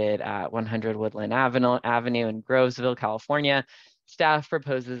located at 100 Woodland Avenue in Grovesville, California. Staff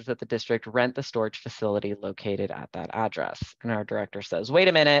proposes that the district rent the storage facility located at that address. And our director says, wait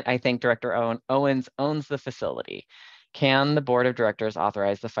a minute, I think Director Owens owns the facility. Can the board of directors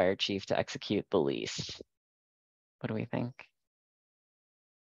authorize the fire chief to execute the lease? What do we think?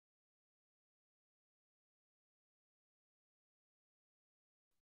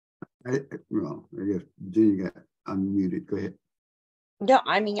 Well, I guess Virginia got unmuted. Go ahead. No,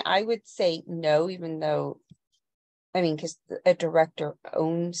 I mean, I would say no, even though, I mean, because a director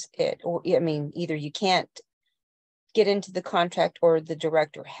owns it, or I mean, either you can't get into the contract or the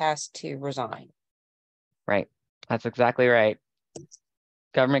director has to resign. Right, that's exactly right.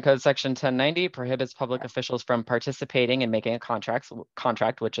 Government Code Section 1090 prohibits public officials from participating in making a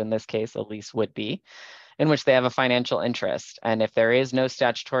contract, which in this case a lease would be, in which they have a financial interest. And if there is no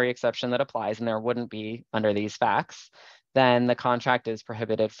statutory exception that applies, and there wouldn't be under these facts, then the contract is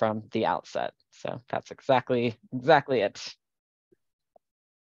prohibited from the outset. So that's exactly it.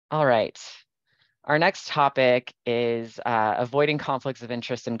 All right. Our next topic is avoiding conflicts of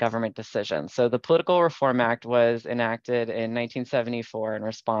interest in government decisions. So the Political Reform Act was enacted in 1974 in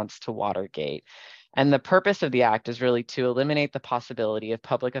response to Watergate. And the purpose of the act is really to eliminate the possibility of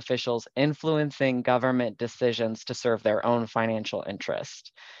public officials influencing government decisions to serve their own financial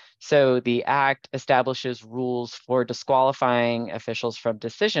interest. So the act establishes rules for disqualifying officials from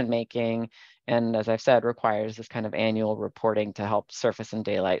decision-making, and as I've said, requires this kind of annual reporting to help surface and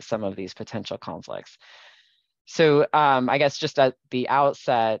daylight some of these potential conflicts. So I guess just at the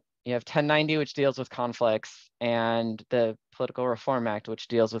outset, you have 1090, which deals with conflicts, and the Political Reform Act, which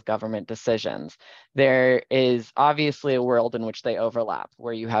deals with government decisions. There is obviously a world in which they overlap,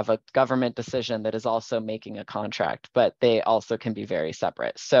 where you have a government decision that is also making a contract, but they also can be very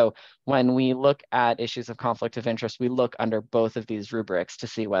separate. So when we look at issues of conflict of interest, we look under both of these rubrics to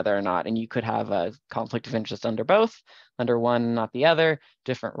see whether or not, and you could have a conflict of interest under both, under one, not the other,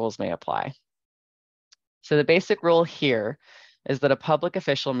 different rules may apply. So the basic rule here is that a public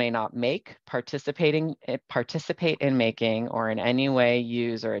official may not make, participate in making, or in any way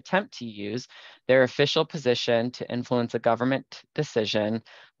use or attempt to use their official position to influence a government decision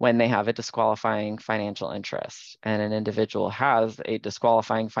when they have a disqualifying financial interest. And an individual has a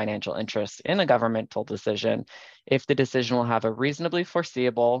disqualifying financial interest in a governmental decision if the decision will have a reasonably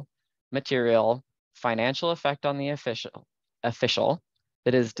foreseeable, material, financial effect on the official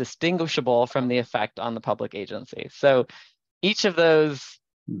that is distinguishable from the effect on the public agency. So each of those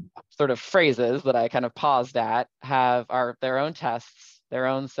sort of phrases that I kind of paused at are their own tests, their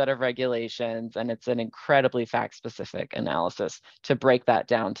own set of regulations, and it's an incredibly fact-specific analysis to break that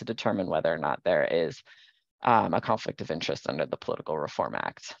down to determine whether or not there is a conflict of interest under the Political Reform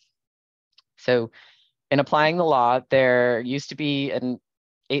Act. So in applying the law, there used to be an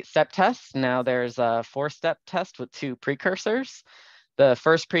 8-step test. Now there's a 4-step test with 2 precursors. The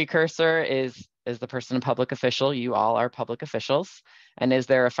first precursor is the person a public official? You all are public officials. And is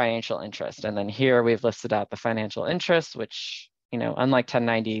there a financial interest? And then here we've listed out the financial interest, which, you know, unlike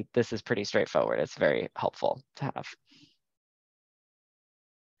 1090, this is pretty straightforward. It's very helpful to have.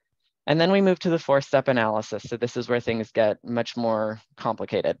 And then we move to the 4-step analysis. So this is where things get much more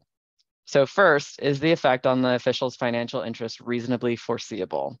complicated. So first, is the effect on the official's financial interest reasonably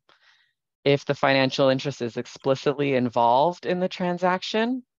foreseeable? If the financial interest is explicitly involved in the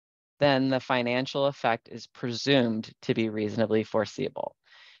transaction, then the financial effect is presumed to be reasonably foreseeable.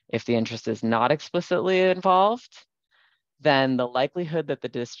 If the interest is not explicitly involved, then the likelihood that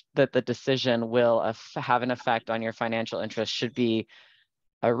the decision will have an effect on your financial interest should be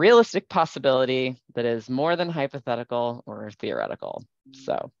a realistic possibility that is more than hypothetical or theoretical.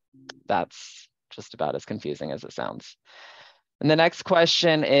 So that's just about as confusing as it sounds. And the next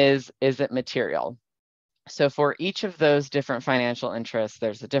question is it material? So for each of those different financial interests,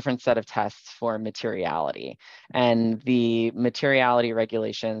 there's a different set of tests for materiality. And the materiality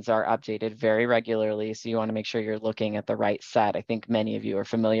regulations are updated very regularly. So you want to make sure you're looking at the right set. I think many of you are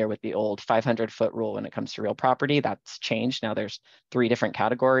familiar with the old 500-foot rule when it comes to real property. That's changed. Now there's 3 different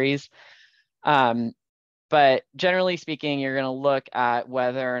categories. But generally speaking, you're going to look at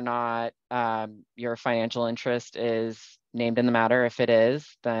whether or not your financial interest is named in the matter. If it is,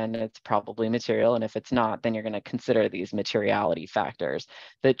 then it's probably material. And if it's not, then you're going to consider these materiality factors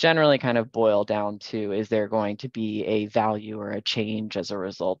that generally kind of boil down to, is there going to be a value or a change as a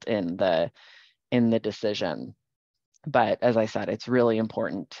result in the decision? But as I said, it's really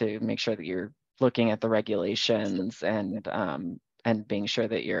important to make sure that you're looking at the regulations and being sure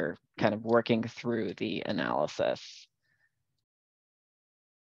that you're kind of working through the analysis.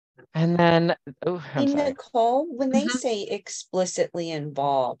 And then, I'm sorry. Nicole, when they say explicitly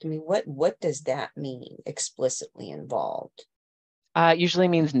involved, I mean, what does that mean, explicitly involved? Usually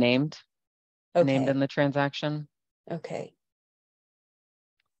means named, named in Okay, the transaction. okay.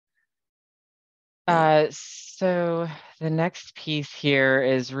 So the next piece here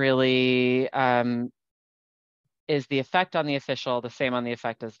is really, is the effect on the official the same on the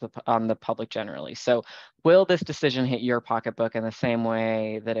effect as on the public generally? So will this decision hit your pocketbook in the same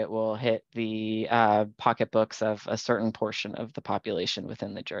way that it will hit the pocketbooks of a certain portion of the population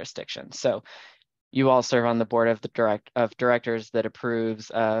within the jurisdiction? So you all serve on the board of directors that approves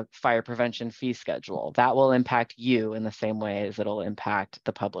a fire prevention fee schedule. That will impact you in the same way as it'll impact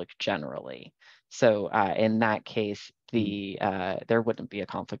the public generally. So in that case, there wouldn't be a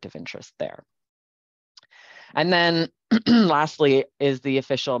conflict of interest there. And then lastly, is the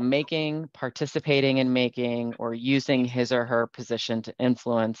official making, participating in making, or using his or her position to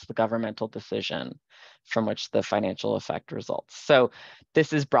influence the governmental decision from which the financial effect results? So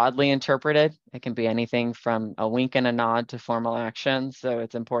this is broadly interpreted. It can be anything from a wink and a nod to formal action. So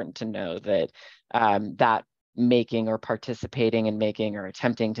it's important to know that that making or participating in making or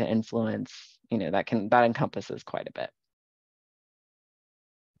attempting to influence, that encompasses quite a bit.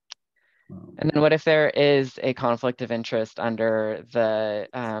 And then what if there is a conflict of interest under the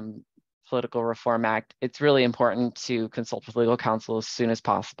Political Reform Act, it's really important to consult with legal counsel as soon as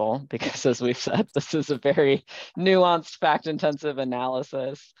possible, because as we've said, this is a very nuanced, fact-intensive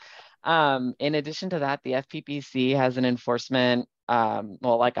analysis. In addition to that, the FPPC has an enforcement,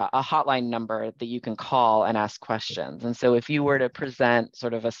 like a hotline number that you can call and ask questions. And so if you were to present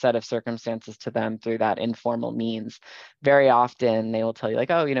sort of a set of circumstances to them through that informal means, very often they will tell you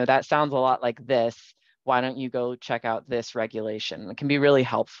like, oh, that sounds a lot like this. Why don't you go check out this regulation? It can be really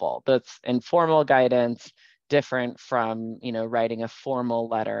helpful. That's informal guidance, different from, writing a formal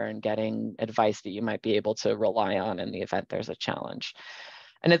letter and getting advice that you might be able to rely on in the event there's a challenge.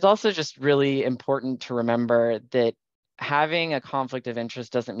 And it's also just really important to remember that having a conflict of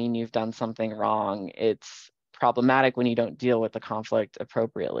interest doesn't mean you've done something wrong. It's problematic when you don't deal with the conflict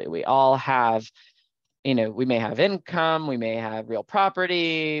appropriately. We all have, we may have income, we may have real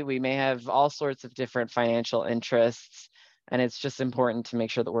property, we may have all sorts of different financial interests. And it's just important to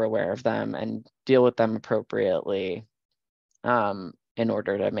make sure that we're aware of them and deal with them appropriately in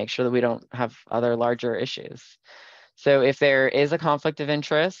order to make sure that we don't have other larger issues. So if there is a conflict of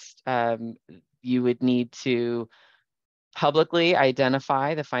interest, you would need to publicly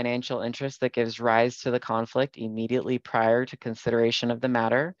identify the financial interest that gives rise to the conflict immediately prior to consideration of the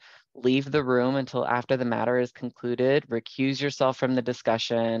matter. Leave the room until after the matter is concluded, recuse yourself from the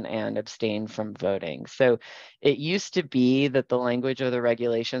discussion, and abstain from voting. So it used to be that the language of the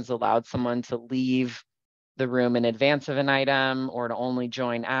regulations allowed someone to leave the room in advance of an item or to only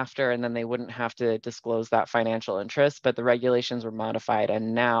join after, and then they wouldn't have to disclose that financial interest. But the regulations were modified,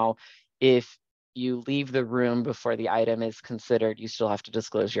 and now if you leave the room before the item is considered, you still have to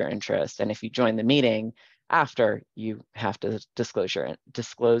disclose your interest. And if you join the meeting after, you have to disclose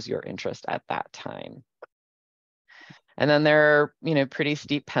your interest at that time. And then there are, pretty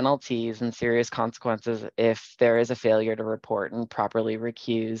steep penalties and serious consequences if there is a failure to report and properly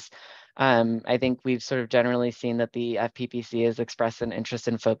recuse. I think we've sort of generally seen that the FPPC has expressed an interest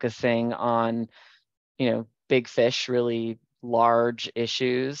in focusing on, big fish, really large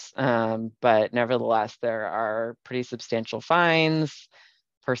issues, but nevertheless, there are pretty substantial fines,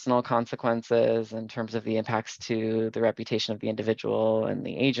 personal consequences in terms of the impacts to the reputation of the individual and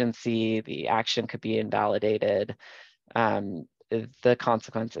the agency. The action could be invalidated. The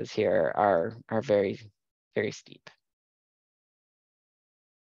consequences here are very, very steep.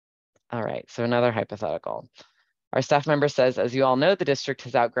 All right, so another hypothetical. Our staff member says, as you all know, the district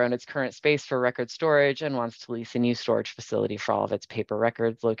has outgrown its current space for record storage and wants to lease a new storage facility for all of its paper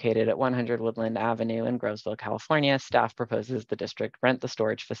records located at 100 Woodland Avenue in Groseville, California. Staff proposes the district rent the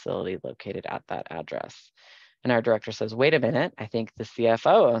storage facility located at that address. And our director says, wait a minute, I think the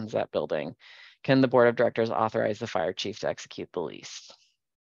CFO owns that building. Can the board of directors authorize the fire chief to execute the lease?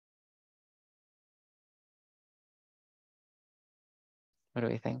 What do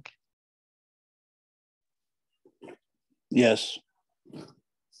we think? Yes.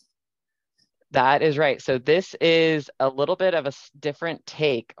 That is right. So this is a little bit of a different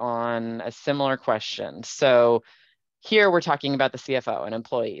take on a similar question. So here we're talking about the CFO, an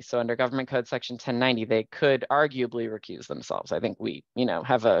employee. So under Government Code Section 1090, they could arguably recuse themselves. I think we,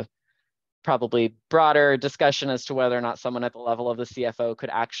 have a probably broader discussion as to whether or not someone at the level of the CFO could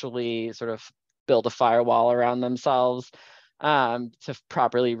actually sort of build a firewall around themselves to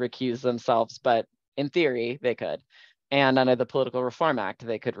properly recuse themselves. But in theory, they could. And under the Political Reform Act,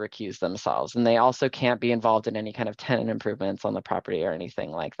 they could recuse themselves. And they also can't be involved in any kind of tenant improvements on the property or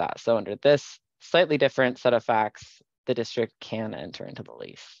anything like that. So under this slightly different set of facts, the district can enter into the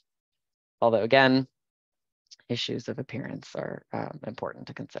lease. Although again, issues of appearance are important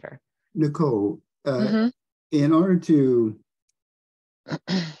to consider. Nicole, in order to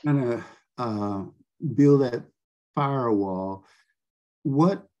kind of build that firewall,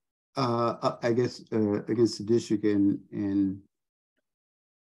 what I guess against the district and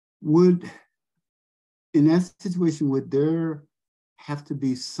would, in that situation, would there have to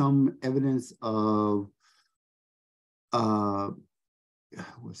be some evidence of what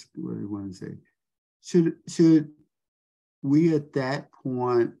do you want to say? Should we at that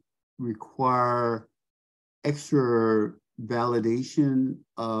point require extra validation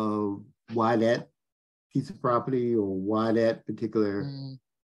of why that piece of property or why that particular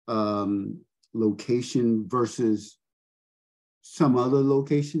location versus some other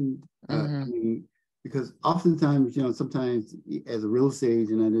location? I mean, because oftentimes, sometimes as a real estate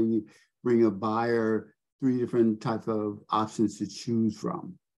agent, I know you bring a buyer 3 different type of options to choose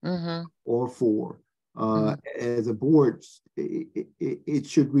from or 4. As a board, it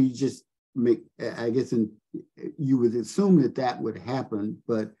should we just make, I guess, you would assume that would happen,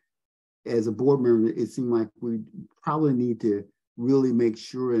 but as a board member, it seemed like we probably need to really make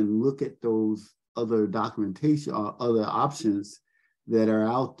sure and look at those other documentation or other options that are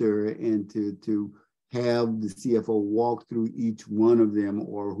out there, and to have the CFO walk through each one of them,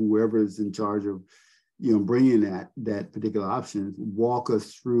 or whoever is in charge of, bringing that particular option, walk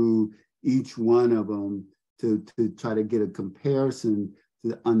us through each one of them to try to get a comparison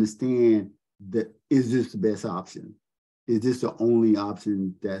to understand that, is this the best option? Is this the only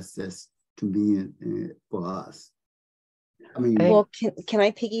option that's convenient for us? I mean, well, can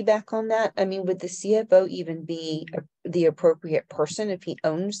I piggyback on that? I mean, would the CFO even be the appropriate person if he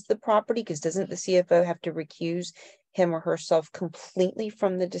owns the property? Because doesn't the CFO have to recuse him or herself completely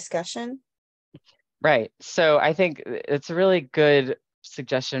from the discussion? Right. So I think it's a really good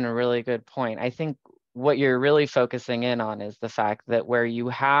suggestion, a really good point. I think what you're really focusing in on is the fact that where you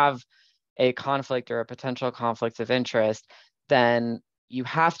have a conflict or a potential conflict of interest, then you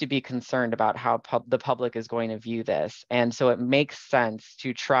have to be concerned about how the public is going to view this. And so it makes sense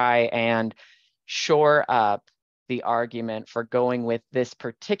to try and shore up the argument for going with this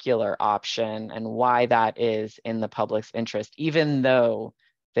particular option and why that is in the public's interest, even though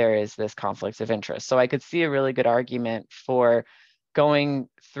there is this conflict of interest. So I could see a really good argument for going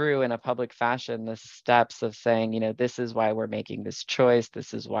through in a public fashion the steps of saying, this is why we're making this choice.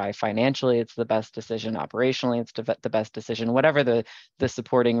 This is why financially it's the best decision. Operationally, it's the best decision. Whatever the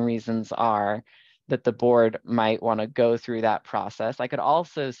supporting reasons are that the board might want to go through that process. I could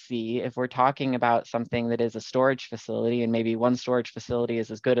also see, if we're talking about something that is a storage facility and maybe one storage facility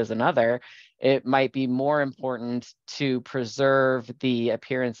is as good as another, it might be more important to preserve the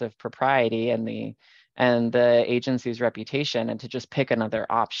appearance of propriety and the agency's reputation, and to just pick another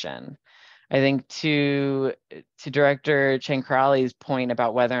option. I think to Director Cheng-Crowley's point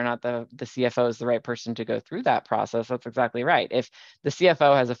about whether or not the CFO is the right person to go through that process, that's exactly right. If the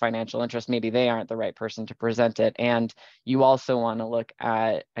CFO has a financial interest, maybe they aren't the right person to present it. And you also want to look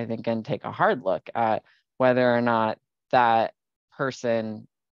at, I think, and take a hard look at whether or not that person,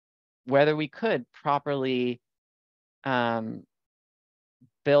 whether we could properly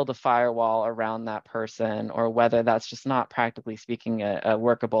build a firewall around that person, or whether that's just not, practically speaking, a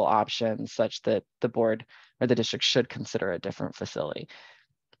workable option such that the board or the district should consider a different facility.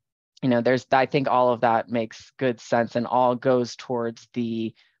 I think all of that makes good sense and all goes towards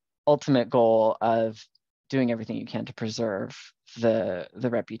the ultimate goal of doing everything you can to preserve the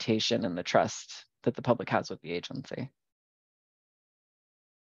reputation and the trust that the public has with the agency.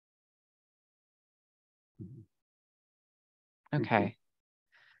 Okay.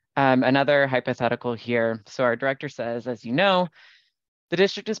 Another hypothetical here. So our director says, as you know, the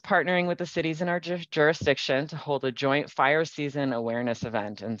district is partnering with the cities in our jurisdiction to hold a joint fire season awareness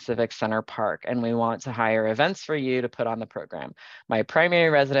event in Civic Center Park, and we want to hire events for you to put on the program. My primary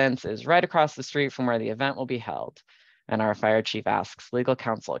residence is right across the street from where the event will be held. And our fire chief asks legal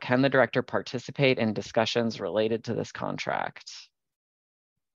counsel, can the director participate in discussions related to this contract?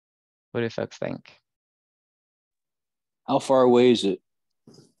 What do folks think? How far away is it?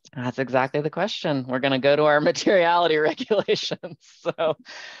 That's exactly the question. We're going to go to our materiality regulations. So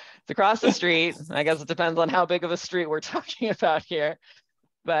it's across the street. I guess it depends on how big of a street we're talking about here.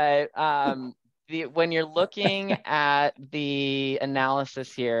 But when you're looking at the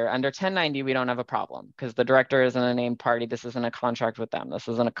analysis here, under 1090, we don't have a problem because the director isn't a named party. This isn't a contract with them. This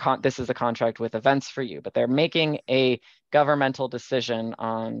is a contract with Events for You, but they're making a governmental decision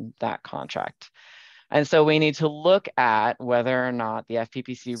on that contract. And so we need to look at whether or not the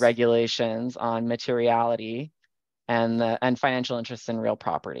FPPC regulations on materiality and financial interests in real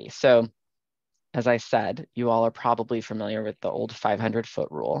property. So as I said, you all are probably familiar with the old 500-foot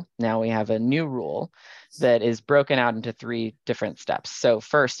rule. Now we have a new rule that is broken out into 3 different steps. So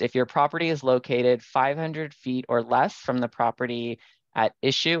first, if your property is located 500 feet or less from the property at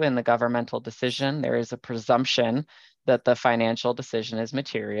issue in the governmental decision, there is a presumption that the financial decision is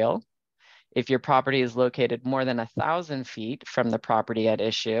material. If your property is located more than 1,000 feet from the property at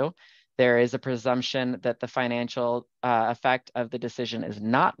issue, there is a presumption that the financial effect of the decision is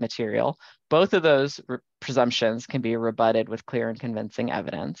not material. Both of those presumptions can be rebutted with clear and convincing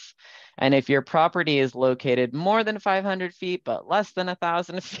evidence. And if your property is located more than 500 feet, but less than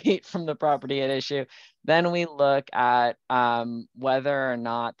 1,000 feet from the property at issue, then we look at whether or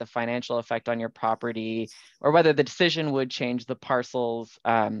not the financial effect on your property, or whether the decision would change the parcel's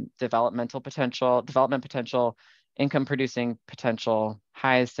development potential, income producing potential,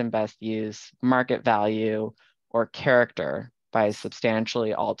 highest and best use, market value, or character by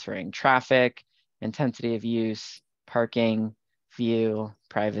substantially altering traffic, intensity of use, parking, view,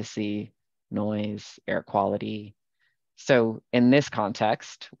 privacy, noise, air quality. So in this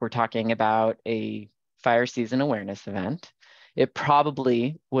context, we're talking about a fire season awareness event. it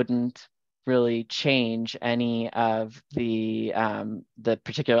probably wouldn't really change any of the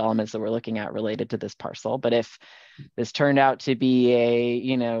particular elements that we're looking at related to this parcel. But if this turned out to be a,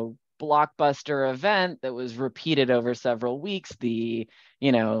 you know, blockbuster event that was repeated over several weeks, the,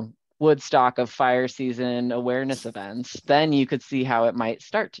 you know, Woodstock of fire season awareness events, then you could see how it might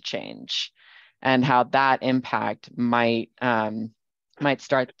start to change and how that impact might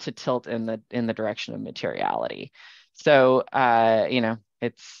start to tilt in the direction of materiality. So, you know,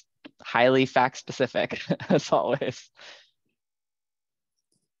 it's highly fact specific as always.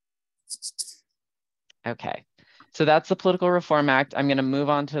 Okay, so that's the Political Reform Act. I'm going to move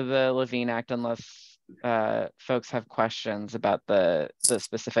on to the Levine Act unless folks have questions about the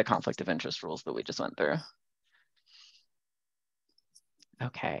specific conflict of interest rules that we just went through.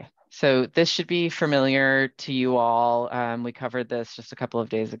 Okay, so this should be familiar to you all. We covered this just a couple of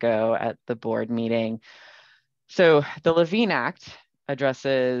days ago at the board meeting. So the Levine Act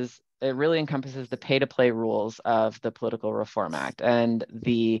addresses, it really encompasses the pay-to-play rules of the Political Reform Act. And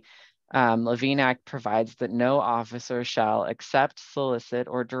the Levine Act provides that no officer shall accept, solicit,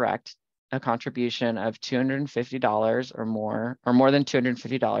 or direct a contribution of $250 or more than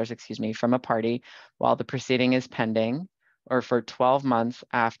 $250, excuse me, from a party while the proceeding is pending, or for 12 months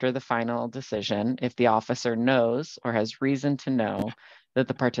after the final decision, if the officer knows or has reason to know that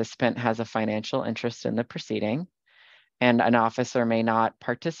the participant has a financial interest in the proceeding. And an officer may not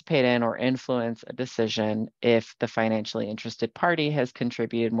participate in or influence a decision if the financially interested party has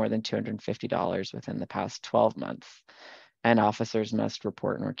contributed more than $250 within the past 12 months. And officers must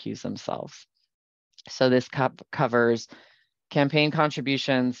report and recuse themselves. So this covers campaign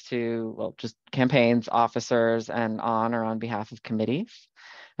contributions to, well, just campaigns, officers, and on or on behalf of committees.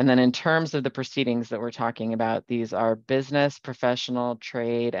 And then in terms of the proceedings that we're talking about, these are business, professional,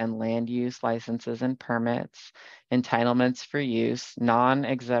 trade, and land use licenses and permits, entitlements for use,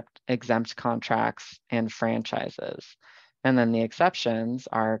 non-exempt contracts, and franchises. And then the exceptions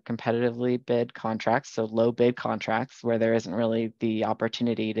are competitively bid contracts, so low bid contracts where there isn't really the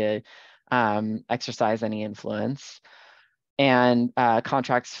opportunity to exercise any influence, and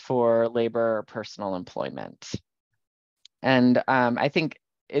contracts for labor or personal employment. And I think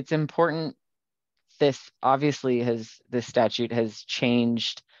it's important, this statute has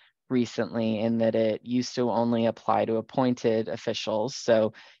changed recently in that it used to only apply to appointed officials.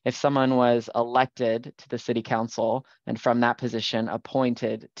 So if someone was elected to the city council and from that position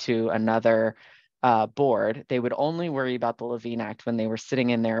appointed to another board, they would only worry about the Levine Act when they were sitting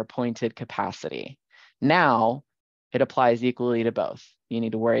in their appointed capacity. Now, it applies equally to both. You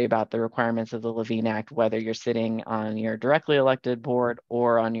need to worry about the requirements of the Levine Act, whether you're sitting on your directly elected board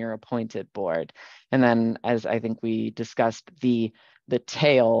or on your appointed board. And then, as I think we discussed, the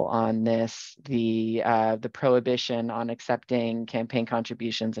tail on this, the prohibition on accepting campaign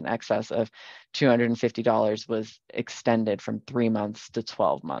contributions in excess of $250 was extended from 3 months to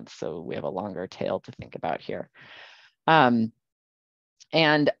 12 months. So we have a longer tail to think about here. And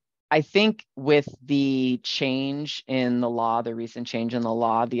I think with the change in the law, the recent change in the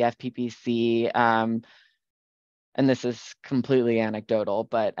law, the FPPC, and this is completely anecdotal,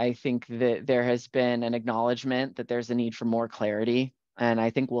 but I think that there has been an acknowledgement that there's a need for more clarity. And I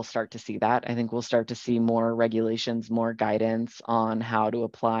think we'll start to see that. I think we'll start to see more regulations, more guidance on how to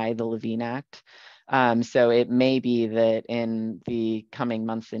apply the Levine Act. So it may be that in the coming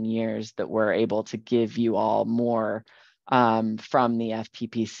months and years that we're able to give you all more from the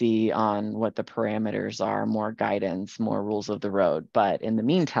FPPC on what the parameters are, more guidance, more rules of the road. But in the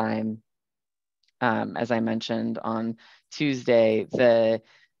meantime, as I mentioned on Tuesday, the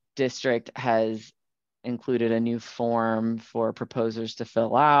district has included a new form for proposers to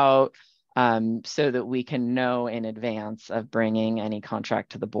fill out so that we can know in advance of bringing any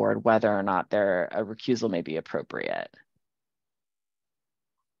contract to the board whether or not a recusal may be appropriate.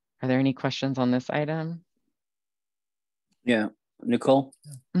 Are there any questions on this item? Yeah, Nicole,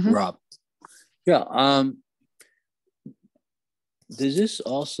 Mm-hmm. Rob. Yeah, does this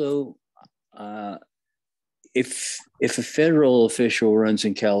also, if a federal official runs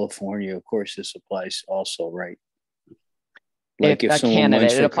in California, of course this applies also, right? Like if someone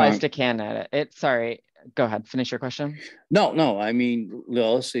candidate, it applies to candidate. Sorry, go ahead, finish your question. No, I mean,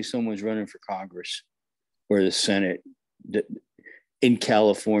 let's say someone's running for Congress or the Senate in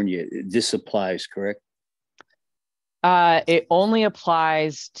California, this applies, correct? It only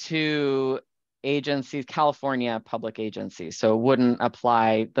applies to agencies, California public agencies. So it wouldn't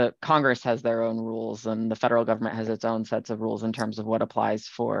apply, the Congress has their own rules and the federal government has its own sets of rules in terms of what applies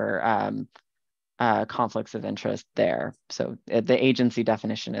for conflicts of interest there. So the agency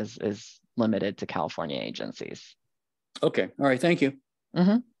definition is limited to California agencies. Okay. All right. Thank you.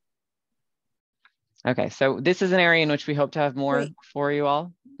 Mm-hmm. Okay, so this is an area in which we hope to have more Great. for you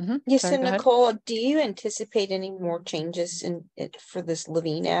all. Yes, Sorry, and go ahead. Nicole, do you anticipate any more changes in it for this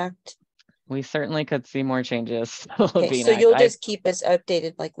Levine Act? We certainly could see more changes to the Okay, Levine so Act. you'll just keep us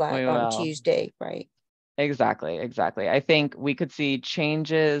updated like We on will. Tuesday, right? Exactly. I think we could see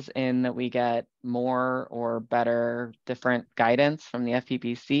changes in that we get more or better different guidance from the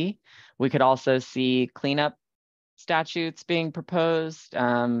FPPC. We could also see cleanup statutes being proposed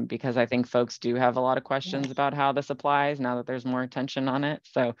because I think folks do have a lot of questions about how this applies now that there's more attention on it.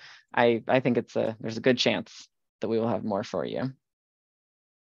 So I think there's a good chance that we will have more for you.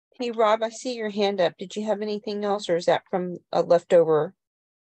 Hey, Rob, I see your hand up. Did you have anything else, or is that from a leftover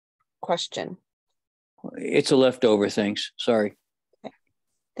question? It's a leftover. Thanks. Sorry. Okay.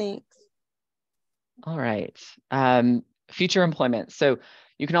 Thanks. All right. Future employment. So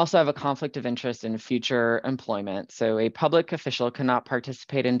you can also have a conflict of interest in future employment. So a public official cannot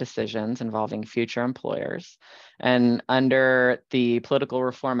participate in decisions involving future employers. And under the Political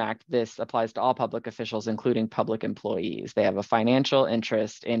Reform Act, this applies to all public officials, including public employees. They have a financial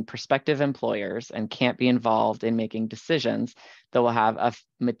interest in prospective employers and can't be involved in making decisions that will have a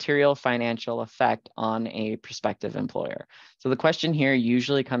material financial effect on a prospective employer. So the question here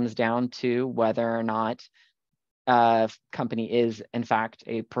usually comes down to whether or not a company is in fact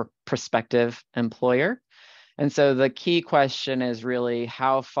a prospective employer. And so the key question is really,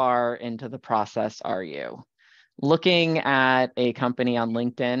 how far into the process are you? Looking at a company on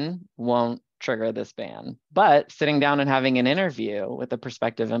LinkedIn won't trigger this ban, but sitting down and having an interview with a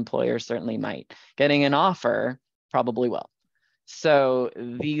prospective employer certainly might. Getting an offer probably will. So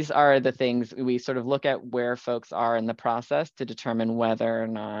these are the things we sort of look at where folks are in the process to determine whether or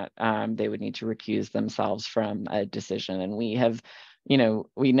not they would need to recuse themselves from a decision. And we have,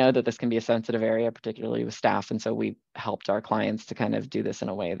 we know that this can be a sensitive area, particularly with staff. And so we helped our clients to kind of do this in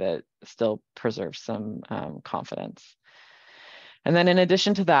a way that still preserves some confidence. And then in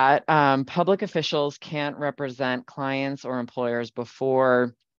addition to that, public officials can't represent clients or employers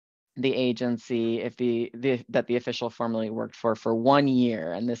before the agency that the official formerly worked for 1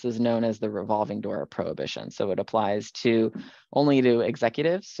 year, and this is known as the revolving door prohibition. So it applies only to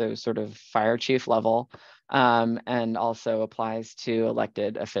executives, so sort of fire chief level, and also applies to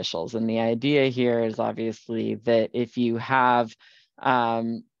elected officials. And the idea here is obviously that if you have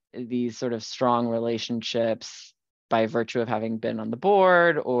these sort of strong relationships by virtue of having been on the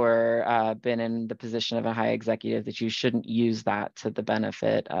board or been in the position of a high executive, that you shouldn't use that to the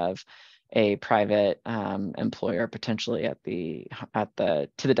benefit of a private employer, potentially to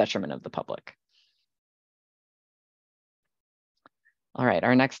the detriment of the public. All right,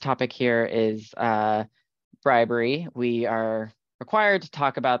 our next topic here is bribery. We are required to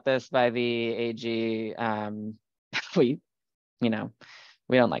talk about this by the AG. We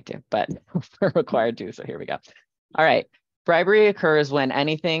don't like to, but we're required to, so here we go. All right. Bribery occurs when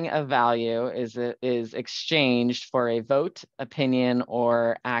anything of value is exchanged for a vote, opinion,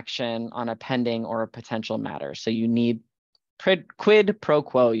 or action on a pending or a potential matter. So you need quid pro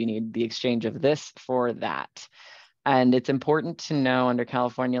quo. You need the exchange of this for that. And it's important to know under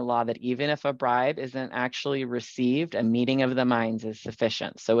California law that even if a bribe isn't actually received, a meeting of the minds is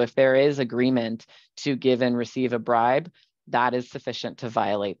sufficient. So if there is agreement to give and receive a bribe, that is sufficient to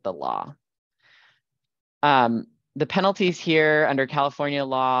violate the law. The penalties here under California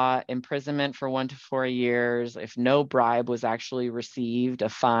law: imprisonment for 1 to 4 years. If no bribe was actually received, a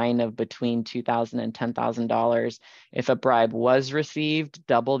fine of between $2,000 and $10,000. If a bribe was received,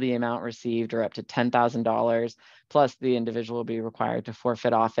 double the amount received, or up to $10,000. Plus, the individual will be required to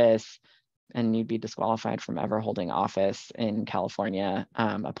forfeit office, and you'd be disqualified from ever holding office in California,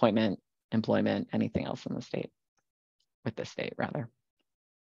 appointment, employment, anything else in the state, with the state rather.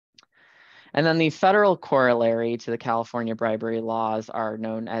 And then the federal corollary to the California bribery laws are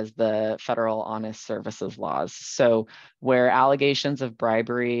known as the federal honest services laws. So where allegations of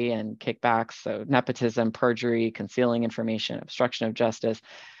bribery and kickbacks, so nepotism, perjury, concealing information, obstruction of justice,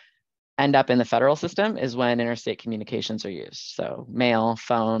 end up in the federal system is when interstate communications are used. So mail,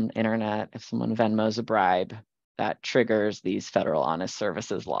 phone, internet, if someone Venmos a bribe, that triggers these federal honest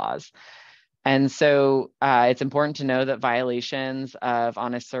services laws. And so it's important to know that violations of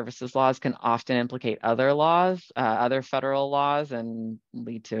honest services laws can often implicate other laws, other federal laws, and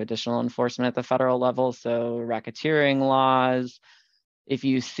lead to additional enforcement at the federal level. So racketeering laws. If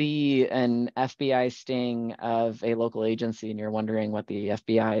you see an FBI sting of a local agency and you're wondering what the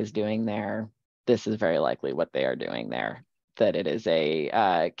FBI is doing there, this is very likely what they are doing there, that it is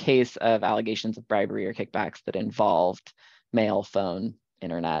a case of allegations of bribery or kickbacks that involved mail, phone,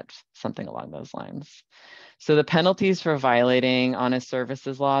 internet, something along those lines. So the penalties for violating honest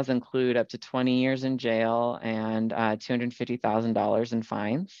services laws include up to 20 years in jail and $250,000 in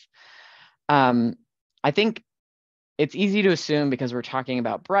fines. I think it's easy to assume, because we're talking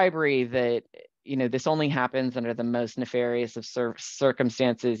about bribery, that this only happens under the most nefarious of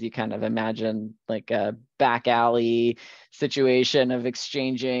circumstances. You kind of imagine like a back alley situation of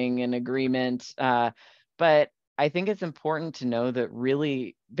exchanging an agreement. But I think it's important to know that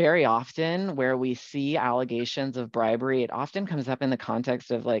really very often where we see allegations of bribery, it often comes up in the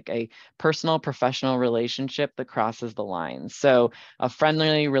context of like a personal professional relationship that crosses the line. So a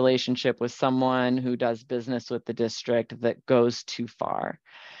friendly relationship with someone who does business with the district that goes too far.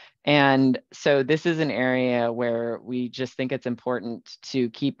 And so this is an area where we just think it's important to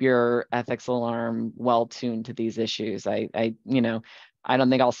keep your ethics alarm well tuned to these issues. I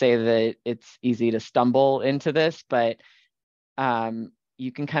don't think I'll say that it's easy to stumble into this, but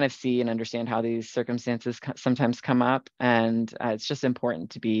you can kind of see and understand how these circumstances sometimes come up. And it's just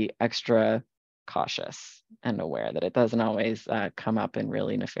important to be extra cautious and aware that it doesn't always come up in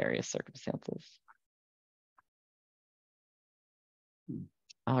really nefarious circumstances.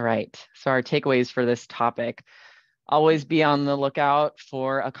 All right, so our takeaways for this topic: always be on the lookout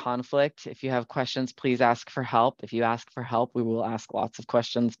for a conflict. If you have questions, please ask for help. If you ask for help, we will ask lots of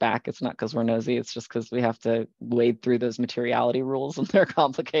questions back. It's not because we're nosy, it's just because we have to wade through those materiality rules and they're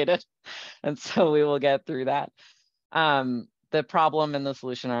complicated. And so we will get through that. The problem and the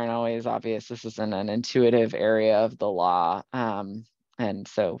solution aren't always obvious. This isn't an intuitive area of the law. And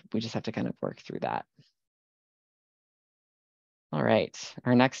so we just have to kind of work through that. All right,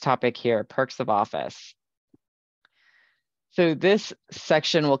 our next topic here, perks of office. So this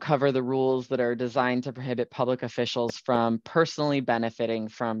section will cover the rules that are designed to prohibit public officials from personally benefiting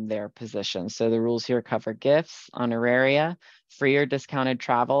from their position. So the rules here cover gifts, honoraria, free or discounted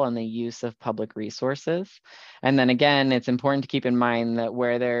travel, and the use of public resources. And then again, it's important to keep in mind that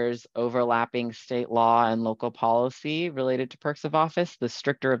where there's overlapping state law and local policy related to perks of office, the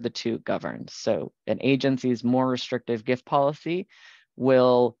stricter of the two governs. So an agency's more restrictive gift policy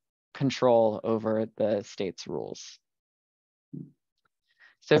will control over the state's rules.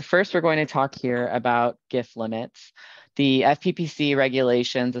 So first, we're going to talk here about gift limits. The FPPC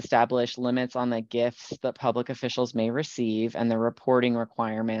regulations establish limits on the gifts that public officials may receive and the reporting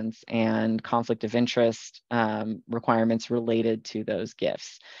requirements and conflict of interest requirements related to those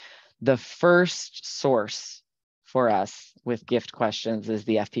gifts. The first source for us with gift questions is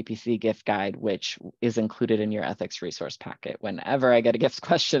the FPPC gift guide, which is included in your ethics resource packet. Whenever I get a gift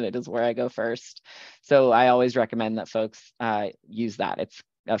question, it is where I go first. So I always recommend that folks use that. It's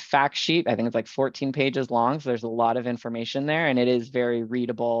a fact sheet. I think it's like 14 pages long. So there's a lot of information there and it is very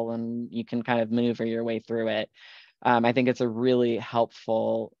readable and you can kind of maneuver your way through it. I think it's a really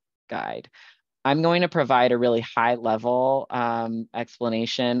helpful guide. I'm going to provide a really high level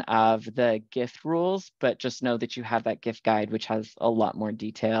explanation of the gift rules, but just know that you have that gift guide, which has a lot more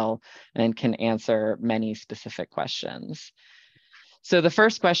detail and can answer many specific questions. So the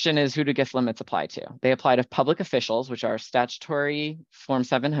first question is, who do gift limits apply to? They apply to public officials, which are statutory Form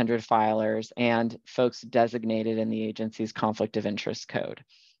 700 filers and folks designated in the agency's conflict of interest code.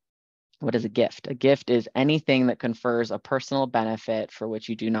 What is a gift? A gift is anything that confers a personal benefit for which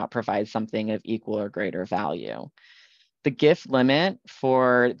you do not provide something of equal or greater value. The gift limit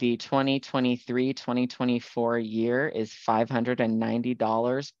for the 2023-2024 year is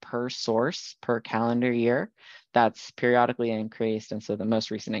 $590 per source per calendar year. That's periodically increased. And so the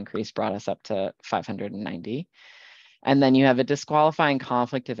most recent increase brought us up to $590. And then you have a disqualifying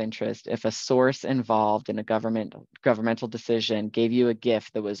conflict of interest if a source involved in a governmental decision gave you a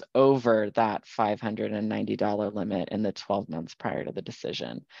gift that was over that $590 limit in the 12 months prior to the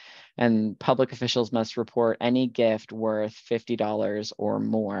decision. And public officials must report any gift worth $50 or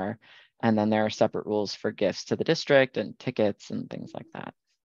more. And then there are separate rules for gifts to the district and tickets and things like that.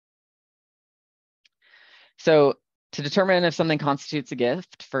 So to determine if something constitutes a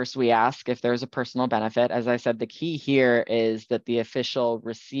gift, first we ask if there's a personal benefit. As I said, the key here is that the official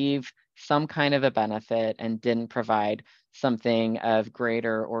received some kind of a benefit and didn't provide something of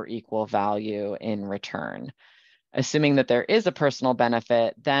greater or equal value in return. Assuming that there is a personal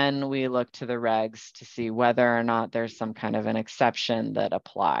benefit, then we look to the regs to see whether or not there's some kind of an exception that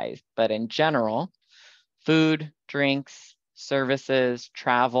applies. But in general, food, drinks, services,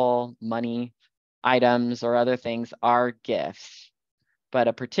 travel, money, items, or other things are gifts, but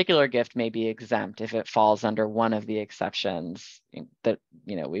a particular gift may be exempt if it falls under one of the exceptions that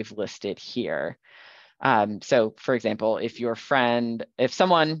we've listed here. So for example, if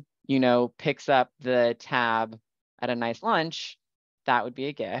someone picks up the tab at a nice lunch, that would be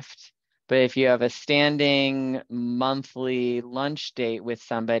a gift. But if you have a standing monthly lunch date with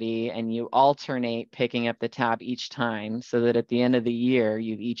somebody and you alternate picking up the tab each time so that at the end of the year,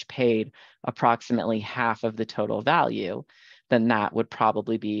 you've each paid approximately half of the total value, then that would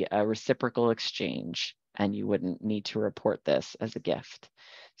probably be a reciprocal exchange and you wouldn't need to report this as a gift.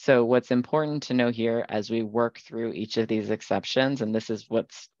 So what's important to know here as we work through each of these exceptions, and this is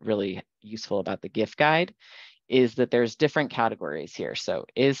what's really useful about the gift guide, is that there's different categories here. So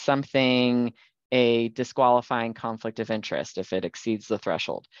is something a disqualifying conflict of interest if it exceeds the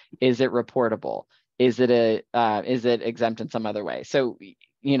threshold? Is it reportable? Is it exempt in some other way? So,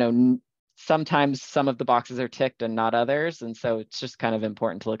 you know, sometimes some of the boxes are ticked and not others. And so it's just kind of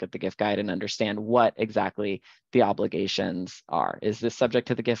important to look at the gift guide and understand what exactly the obligations are. Is this subject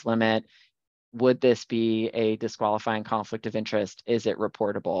to the gift limit? Would this be a disqualifying conflict of interest? Is it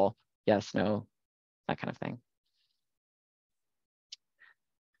reportable? Yes, no, that kind of thing.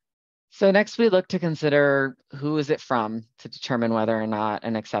 So next we look to consider who is it from to determine whether or not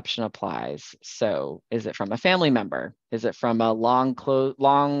an exception applies. So is it from a family member? Is it from a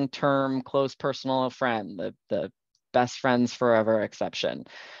long-term close personal friend, the best friends forever exception?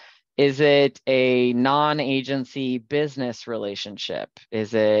 Is it a non-agency business relationship?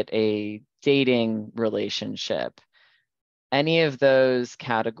 Is it a dating relationship? Any of those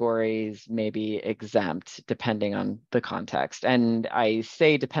categories may be exempt depending on the context. And I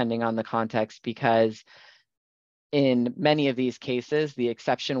say depending on the context because in many of these cases, the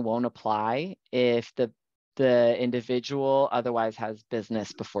exception won't apply if the individual otherwise has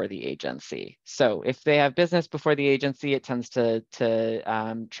business before the agency. So if they have business before the agency, it tends to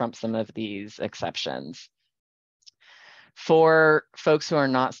trump some of these exceptions. For folks who are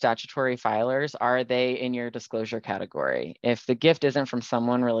not statutory filers, are they in your disclosure category? If the gift isn't from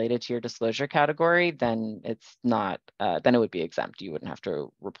someone related to your disclosure category, then it's not, then it would be exempt. You wouldn't have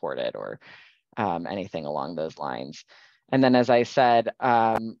to report it or anything along those lines. And then, as I said,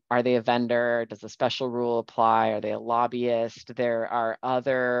 are they a vendor? Does a special rule apply? Are they a lobbyist? There are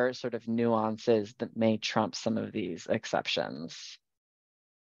other sort of nuances that may trump some of these exceptions.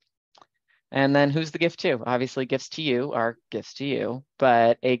 And then who's the gift to? Obviously, gifts to you are gifts to you,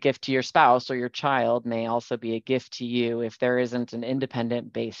 but a gift to your spouse or your child may also be a gift to you if there isn't an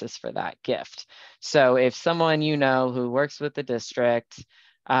independent basis for that gift. So if someone you know who works with the district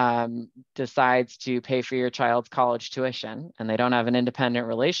decides to pay for your child's college tuition and they don't have an independent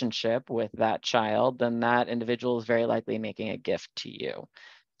relationship with that child, then that individual is very likely making a gift to you.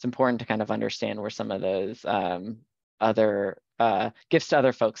 It's important to kind of understand where some of those other gifts to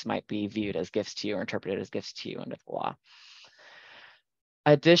other folks might be viewed as gifts to you or interpreted as gifts to you under the law.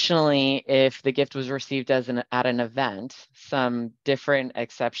 Additionally, if the gift was received as at an event, some different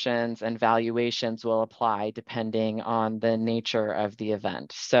exceptions and valuations will apply depending on the nature of the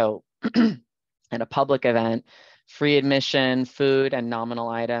event. So in a public event, free admission, food, and nominal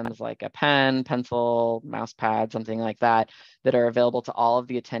items like a pen, pencil, mouse pad, something like that, that are available to all of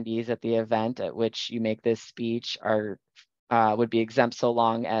the attendees at the event at which you make this speech are would be exempt so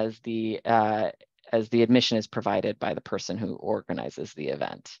long as the admission is provided by the person who organizes the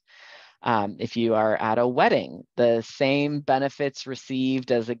event. If you are at a wedding, the same benefits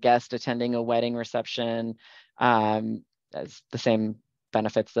received as a guest attending a wedding reception as the same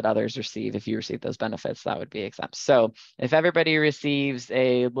benefits that others receive. If you receive those benefits, that would be exempt. So if everybody receives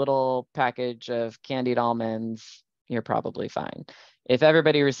a little package of candied almonds, you're probably fine. If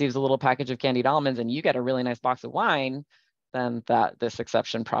everybody receives a little package of candied almonds and you get a really nice box of wine, then this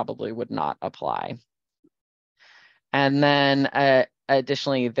exception probably would not apply. And then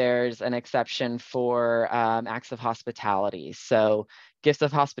additionally, there's an exception for acts of hospitality. So gifts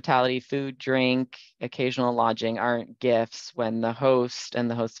of hospitality, food, drink, occasional lodging aren't gifts when the host and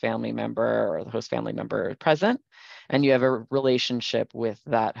the host family member or the host family member are present and you have a relationship with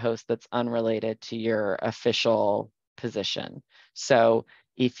that host that's unrelated to your official position. So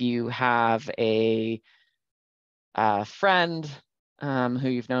if you have a friend who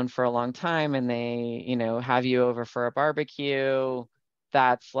you've known for a long time and they, you know, have you over for a barbecue,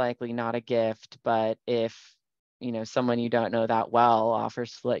 that's likely not a gift. But if, you know, someone you don't know that well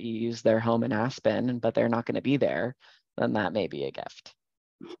offers to let you use their home in Aspen, but they're not going to be there, then that may be a gift.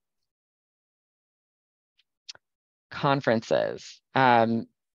 Conferences.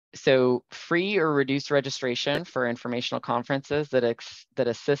 So free or reduced registration for informational conferences that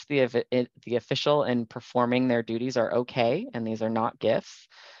assist the official in performing their duties are okay, and these are not gifts.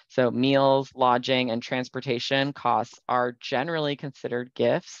 So meals, lodging, and transportation costs are generally considered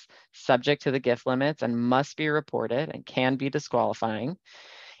gifts, subject to the gift limits, and must be reported and can be disqualifying.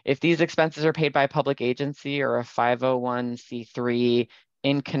 If these expenses are paid by a public agency or a 501c3,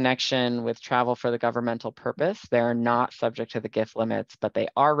 in connection with travel for the governmental purpose, they are not subject to the gift limits, but they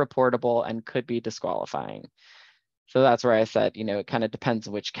are reportable and could be disqualifying. So that's where I said, you know, it kind of depends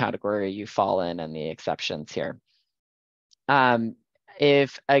which category you fall in and the exceptions here.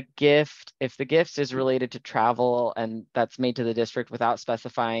 If the gift is related to travel and that's made to the district without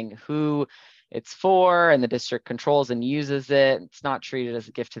specifying who it's for and the district controls and uses it, it's not treated as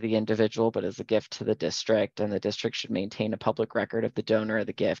a gift to the individual, but as a gift to the district, and the district should maintain a public record of the donor of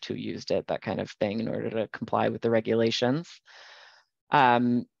the gift, who used it, that kind of thing, in order to comply with the regulations.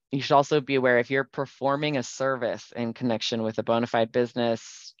 You should also be aware, if you're performing a service in connection with a bona fide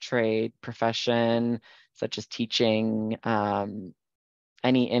business, trade, profession, such as teaching,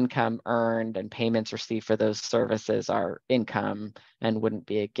 any income earned and payments received for those services are income and wouldn't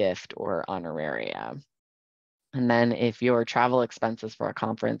be a gift or honoraria. And then if your travel expenses for a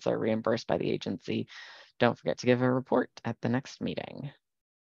conference are reimbursed by the agency, don't forget to give a report at the next meeting.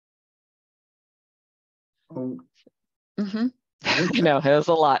 Oh, No, it was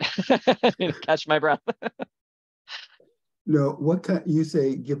a lot. I need to catch my breath. no, what kind, you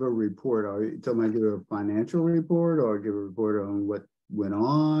say give a report? Are you talking about give a financial report or give a report on what went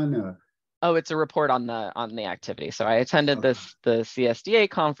on? Oh, it's a report on the activity. So I attended the CSDA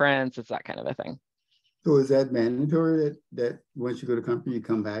conference. It's that kind of a thing. So is that mandatory that once you go to company, you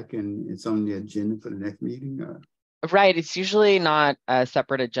come back and it's on the agenda for the next meeting? Right. It's usually not a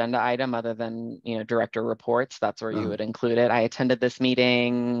separate agenda item other than, you know, director reports. That's where you would include it. I attended this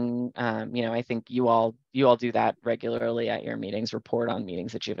meeting. You know, I think you all do that regularly at your meetings, report on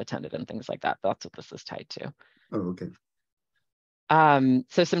meetings that you've attended and things like that. That's what this is tied to. Oh, okay.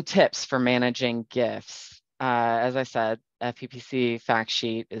 So some tips for managing gifts. As I said, FPPC fact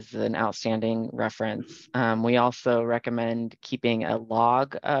sheet is an outstanding reference. We also recommend keeping a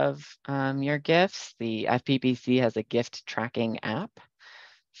log of your gifts. The FPPC has a gift tracking app.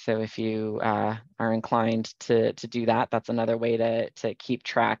 So if you are inclined to do that, that's another way to keep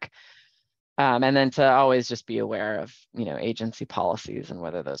track. And then to always just be aware of, you know, agency policies and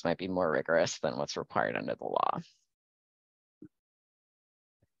whether those might be more rigorous than what's required under the law.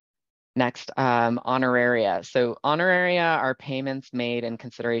 Next, honoraria. So honoraria are payments made in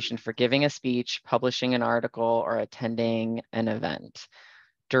consideration for giving a speech, publishing an article, or attending an event.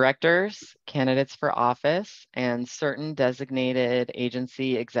 Directors, candidates for office, and certain designated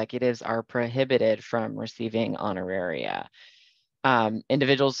agency executives are prohibited from receiving honoraria.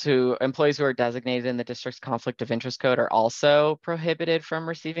 Employees who are designated in the district's conflict of interest code are also prohibited from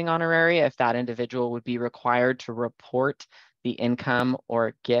receiving honoraria if that individual would be required to report the income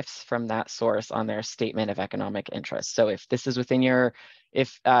or gifts from that source on their statement of economic interest. So if this is within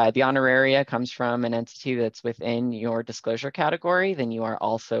if the honoraria comes from an entity that's within your disclosure category, then you are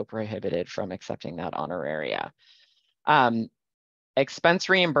also prohibited from accepting that honoraria. Expense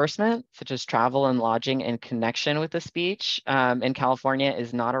reimbursement, such as travel and lodging in connection with the speech in California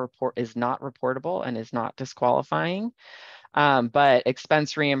is not reportable and is not disqualifying. But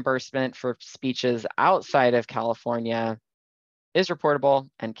expense reimbursement for speeches outside of California is reportable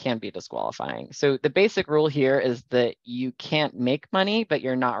and can be disqualifying. So the basic rule here is that you can't make money, but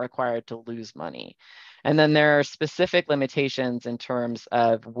you're not required to lose money. And then there are specific limitations in terms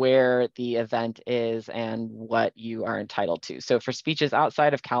of where the event is and what you are entitled to. So for speeches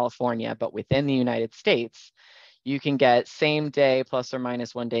outside of California, but within the United States, you can get same day plus or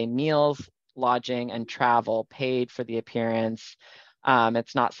minus 1 day meals, lodging, and travel paid for the appearance.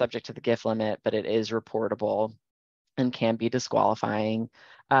 It's not subject to the gift limit, but it is reportable and can be disqualifying.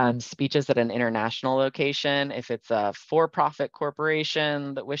 Speeches at an international location, if it's a for-profit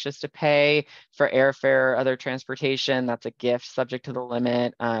corporation that wishes to pay for airfare or other transportation, that's a gift subject to the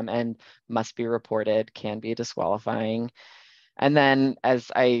limit and must be reported, can be disqualifying. And then,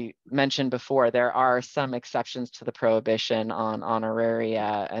 as I mentioned before, there are some exceptions to the prohibition on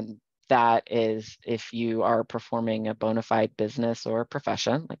honoraria, and that is if you are performing a bona fide business or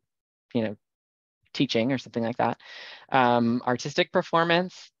profession, like, you know, teaching or something like that. Artistic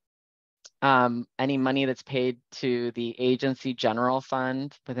performance, any money that's paid to the agency general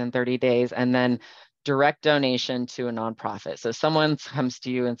fund within 30 days, and then direct donation to a nonprofit. So someone comes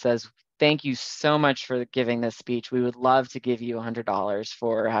to you and says, thank you so much for giving this speech. We would love to give you $100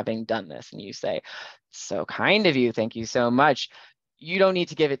 for having done this. And you say, so kind of you, thank you so much. You don't need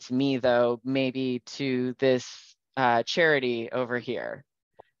to give it to me though, maybe to this charity over here.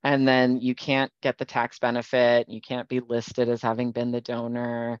 And then you can't get the tax benefit. You can't be listed as having been the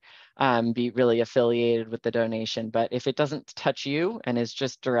donor, be really affiliated with the donation. But if it doesn't touch you and is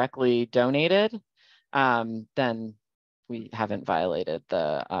just directly donated, then we haven't violated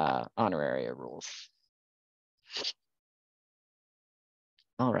the honoraria rules.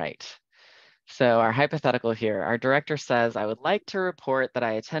 All right. So our hypothetical here, our director says, I would like to report that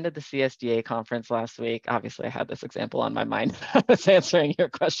I attended the CSDA conference last week. Obviously, I had this example on my mind. I was answering your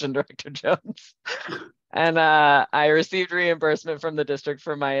question, Director Jones. And I received reimbursement from the district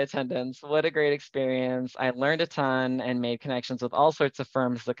for my attendance. What a great experience. I learned a ton and made connections with all sorts of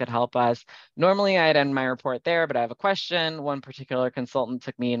firms that could help us. Normally, I'd end my report there, but I have a question. One particular consultant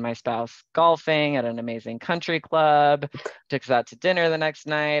took me and my spouse golfing at an amazing country club, took us out to dinner the next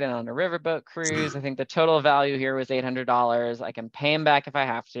night and on a riverboat cruise. I think the total value here was $800. I can pay him back if I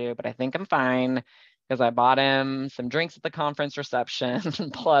have to, but I think I'm fine, because I bought him some drinks at the conference reception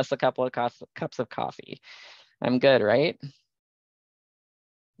plus a couple of cups of coffee. I'm good, right?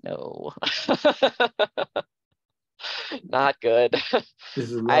 No. Not good.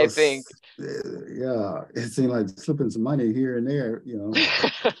 This is I think. Yeah, it seemed like slipping some money here and there,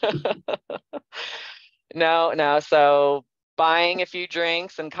 No. So buying a few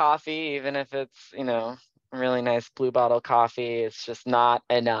drinks and coffee, even if it's, really nice blue bottle coffee, it's just not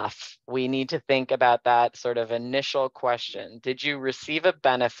enough. We need to think about that sort of initial question. Did you receive a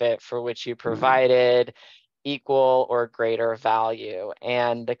benefit for which you provided equal or greater value?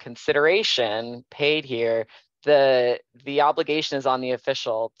 And the consideration paid here, the obligation is on the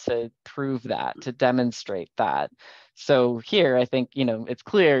official to prove that, to demonstrate that. So here, I think, it's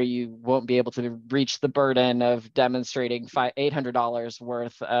clear you won't be able to reach the burden of demonstrating $800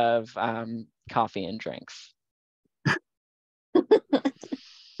 worth of coffee and drinks. Kind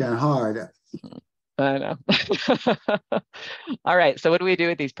of hard. I know. All right, so what do we do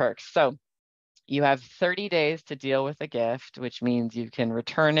with these perks? So you have 30 days to deal with a gift, which means you can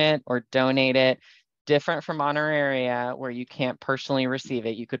return it or donate it. Different from honoraria, where you can't personally receive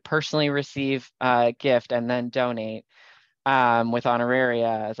it. You could personally receive a gift and then donate. With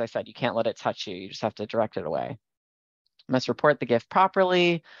honoraria, as I said, you can't let it touch you. You just have to direct it away. You must report the gift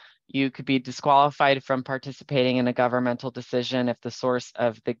properly. You could be disqualified from participating in a governmental decision if the source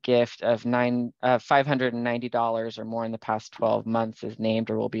of the gift of $590 or more in the past 12 months is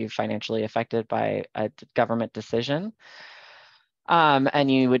named or will be financially affected by a government decision.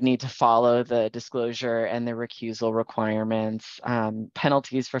 And you would need to follow the disclosure and the recusal requirements.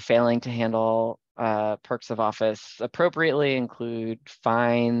 Penalties for failing to handle perks of office appropriately include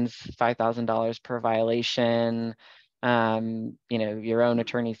fines, $5,000 per violation, your own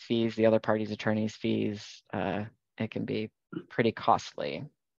attorney's fees, the other party's attorney's fees. It can be pretty costly.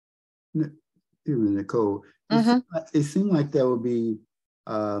 Nicole, it seemed like that would be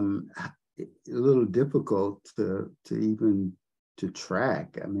a little difficult to even to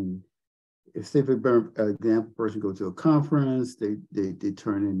track. I mean, if say for example, person goes to a conference, they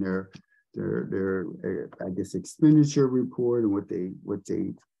turn in their I guess expenditure report and what they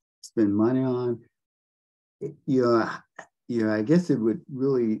spend money on. I guess it would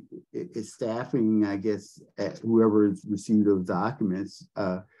really it's staffing. I guess at whoever's received those documents.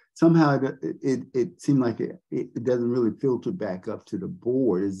 Somehow it seemed like it doesn't really filter back up to the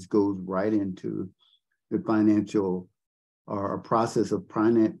board. It just goes right into the financial or a process of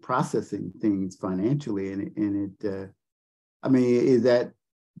processing things financially, and it. I mean, is that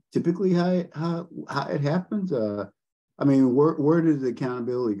typically how it happens? I mean, where does the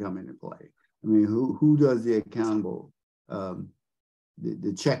accountability come into play? I mean, who does the accountable,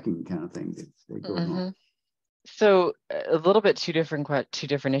 the checking kind of thing that goes on? So a little bit two different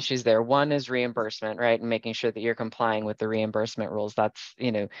issues there. One is reimbursement, right, and making sure that you're complying with the reimbursement rules. That's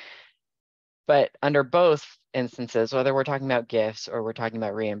but under both instances, whether we're talking about gifts or we're talking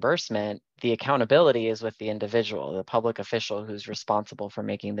about reimbursement, the accountability is with the individual, the public official who's responsible for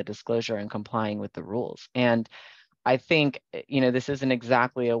making the disclosure and complying with the rules. And I think, this isn't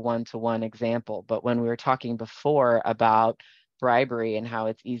exactly a one-to-one example, but when we were talking before about bribery and how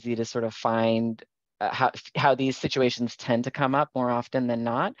it's easy to sort of find how these situations tend to come up more often than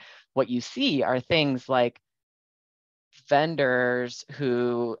not, what you see are things like vendors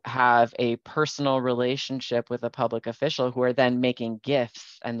who have a personal relationship with a public official who are then making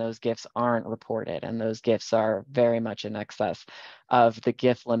gifts, and those gifts aren't reported, and those gifts are very much in excess of the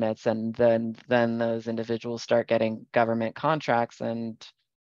gift limits, and then those individuals start getting government contracts, and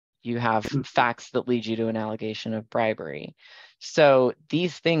you have facts that lead you to an allegation of bribery. So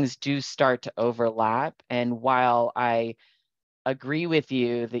these things do start to overlap, and while I agree with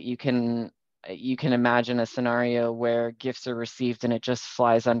you that you can imagine a scenario where gifts are received and it just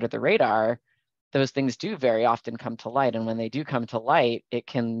flies under the radar, those things do very often come to light. And when they do come to light, it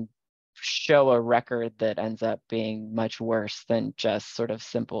can show a record that ends up being much worse than just sort of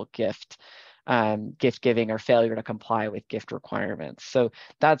simple gift giving or failure to comply with gift requirements. So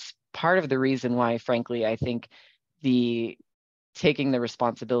that's part of the reason why, frankly, I think the taking the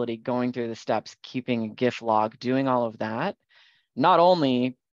responsibility, going through the steps, keeping a gift log, doing all of that, not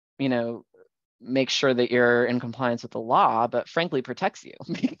only, you know, make sure that you're in compliance with the law, but frankly protects you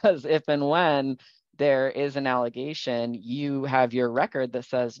because if and when there is an allegation, you have your record that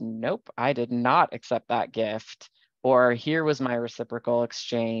says, nope, I did not accept that gift, or here was my reciprocal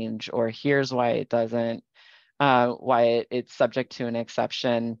exchange, or here's why it doesn't, it's subject to an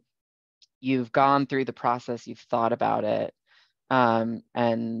exception. You've gone through the process, you've thought about it,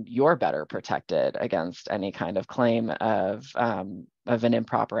 and you're better protected against any kind of claim of an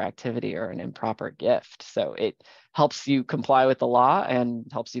improper activity or an improper gift. So it helps you comply with the law and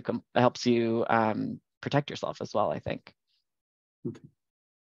helps you protect yourself as well, I think. Okay.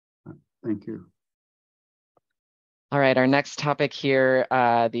 Thank you. All right, our next topic here,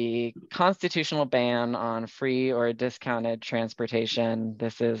 the constitutional ban on free or discounted transportation.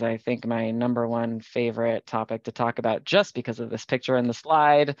 This is, I think, my #1 favorite topic to talk about just because of this picture in the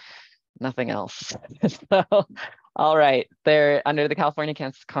slide, nothing else. So, all right, under the California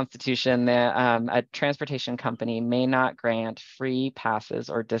Constitution, a transportation company may not grant free passes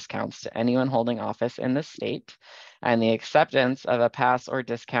or discounts to anyone holding office in the state, and the acceptance of a pass or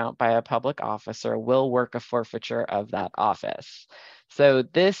discount by a public officer will work a forfeiture of that office. So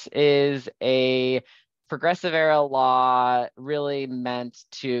this is a progressive era law really meant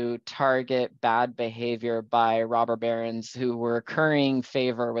to target bad behavior by robber barons who were currying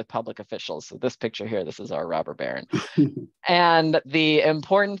favor with public officials. So this picture here, this is our robber baron. And the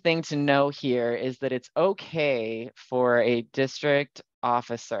important thing to know here is that it's okay for a district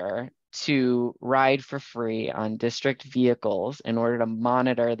officer to ride for free on district vehicles in order to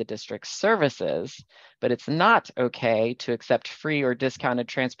monitor the district's services, but it's not okay to accept free or discounted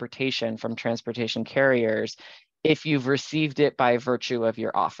transportation from transportation carriers if you've received it by virtue of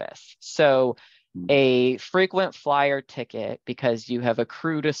your office. So a frequent flyer ticket because you have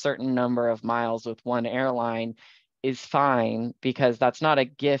accrued a certain number of miles with one airline is fine, because that's not a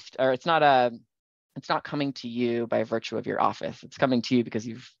gift, or it's not coming to you by virtue of your office. It's coming to you because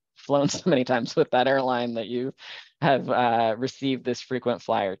you've flown so many times with that airline that you have received this frequent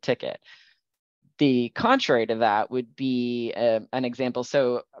flyer ticket. The contrary to that would be an example.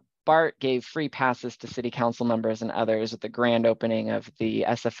 So BART gave free passes to city council members and others at the grand opening of the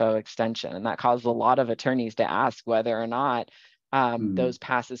SFO extension. And that caused a lot of attorneys to ask whether or not those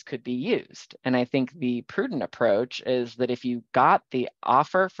passes could be used. And I think the prudent approach is that if you got the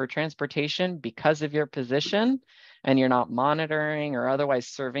offer for transportation because of your position and you're not monitoring or otherwise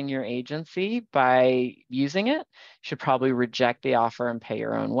serving your agency by using it, you should probably reject the offer and pay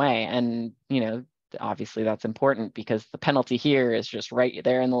your own way. And, you know, obviously that's important because the penalty here is just right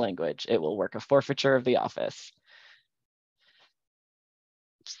there in the language. It will work a forfeiture of the office.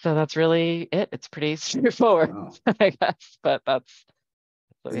 So that's really it. It's pretty straightforward, I guess, but that's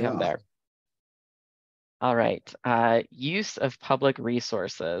what we have there. All right, use of public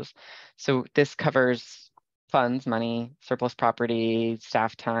resources. So this covers funds, money, surplus property,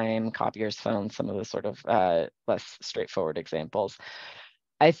 staff time, copiers, phones, some of the sort of less straightforward examples.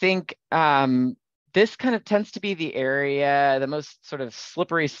 I think this kind of tends to be the area, the most sort of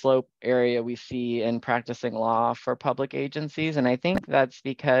slippery slope area we see in practicing law for public agencies. And I think that's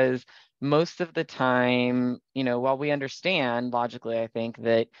because most of the time, you know, while we understand logically, I think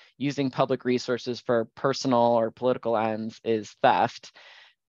that using public resources for personal or political ends is theft,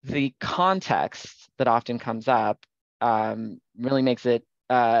 the context that often comes up really makes it,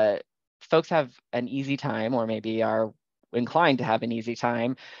 folks have an easy time, or maybe are inclined to have an easy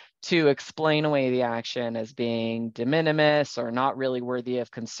time, to explain away the action as being de minimis or not really worthy of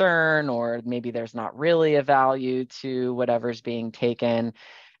concern, or maybe there's not really a value to whatever's being taken.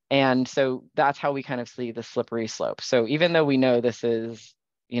 And so that's how we kind of see the slippery slope. So even though we know this is,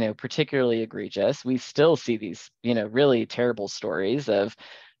 you know, particularly egregious, we still see these, you know, really terrible stories of,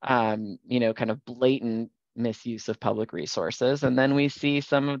 you know, kind of blatant misuse of public resources. And then we see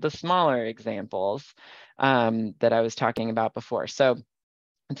some of the smaller examples that I was talking about before. So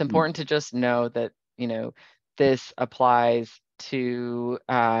it's important to just know that, you know, this applies to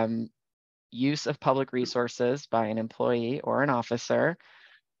use of public resources by an employee or an officer,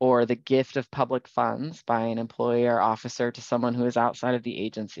 or the gift of public funds by an employee or officer to someone who is outside of the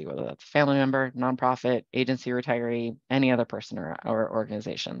agency, whether that's a family member, nonprofit, agency retiree, any other person or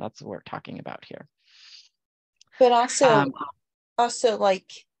organization. That's what we're talking about here. But also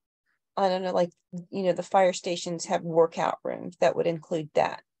like, I don't know, like, you know, the fire stations have workout rooms that would include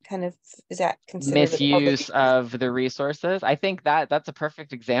that kind of, is that considered misuse of the resources? I think that's a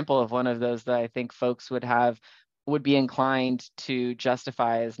perfect example of one of those that I think folks would be inclined to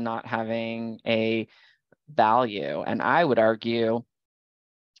justify as not having a value. And I would argue,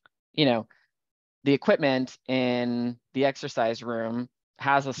 you know, the equipment in the exercise room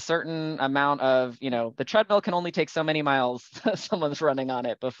has a certain amount of, you know, the treadmill can only take so many miles someone's running on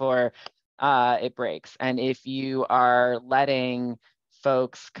it before it breaks. And if you are letting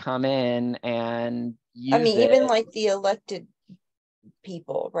folks come in and use I mean, even like the elected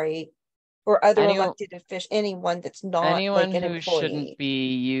people, right? Or other elected officials, anyone that's not anyone like an who shouldn't employee.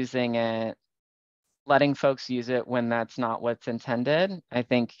 be using it, letting folks use it when that's not what's intended, I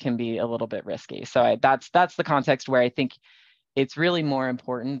think can be a little bit risky. So that's the context where I think it's really more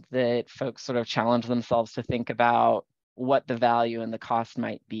important that folks sort of challenge themselves to think about what the value and the cost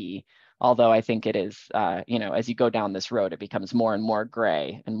might be. Although I think it is, you know, as you go down this road, it becomes more and more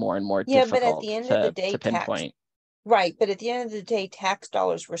gray and more Yeah, but at difficult the end of the day, to pinpoint. right. But at the end of the day, tax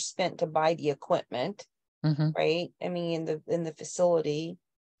dollars were spent to buy the equipment, right? I mean, in the facility.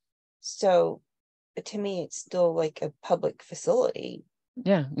 So to me, it's still like a public facility.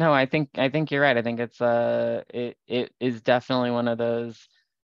 Yeah, no, I think you're right. I think it's it is definitely one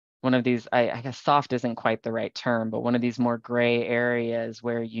of these, I guess soft isn't quite the right term, but one of these more gray areas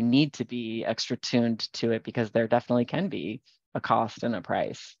where you need to be extra tuned to it because there definitely can be a cost and a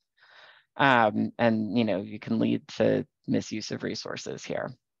price. And you know, you can lead to misuse of resources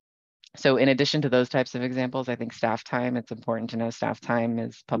here. So in addition to those types of examples, I think staff time, it's important to know staff time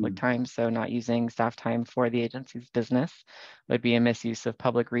is public time. So not using staff time for the agency's business would be a misuse of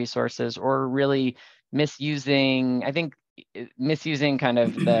public resources, or really misusing, I think misusing kind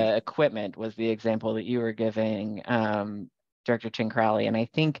of the equipment was the example that you were giving, Director Chin-Crowley. And I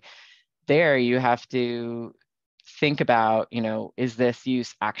think there you have to think about, you know, is this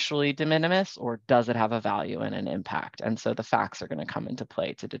use actually de minimis, or does it have a value and an impact? And so the facts are going to come into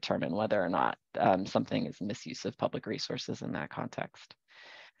play to determine whether or not something is misuse of public resources in that context.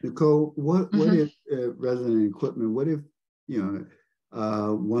 Nicole, what if rather than equipment, what if, you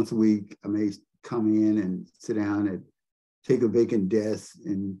know, once a week I may come in and sit down and take a vacant desk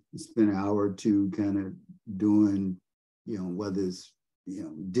and spend an hour or two kind of doing, you know, whether it's, you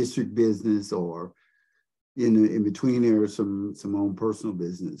know, district business or in between there some own personal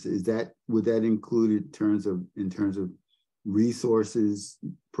business. Would that include in terms of resources,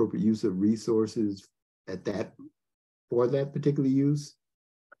 appropriate use of resources for that particular use?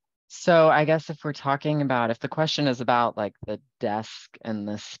 So I guess if we're talking about, if the question is about like the desk and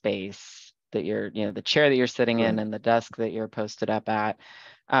the space that you're, you know, the chair that you're sitting in and the desk that you're posted up at,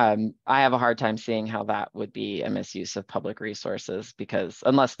 I have a hard time seeing how that would be a misuse of public resources, because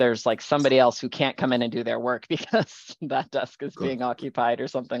unless there's like somebody else who can't come in and do their work because that desk is being occupied or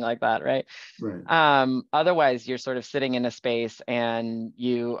something like that, right? Otherwise, you're sort of sitting in a space and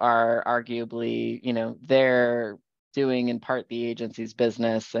you are arguably, you know, they're doing in part the agency's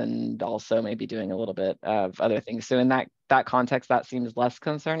business and also maybe doing a little bit of other things. So in that context, that seems less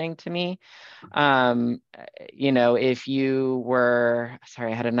concerning to me. You know, if you were,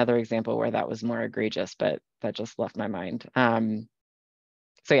 sorry, I had another example where that was more egregious, but that just left my mind.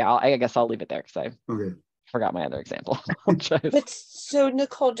 So yeah, I guess I'll leave it there because I forgot my other example. But so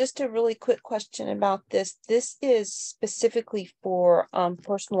Nicole, just a really quick question about this. This is specifically for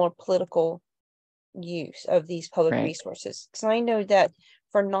personal or political use of these public resources, because I know that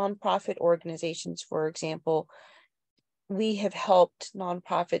for nonprofit organizations, for example, we have helped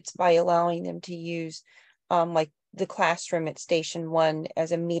nonprofits by allowing them to use like the classroom at Station 1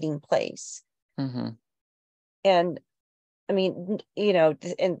 as a meeting place. And I mean, you know,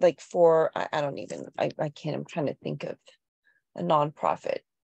 and like for I don't even I can't, I'm trying to think of a nonprofit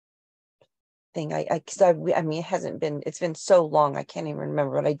thing. I mean, it hasn't been, it's been so long I can't even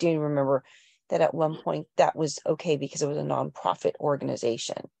remember, but I do remember that at one point that was okay because it was a nonprofit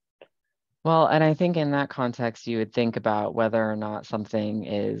organization. Well, and I think in that context, you would think about whether or not something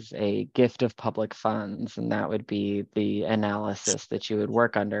is a gift of public funds, and that would be the analysis that you would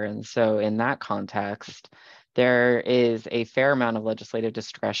work under. And so in that context, there is a fair amount of legislative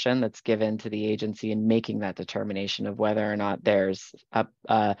discretion that's given to the agency in making that determination of whether or not there's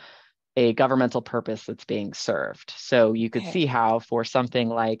a governmental purpose that's being served. So you could see how for something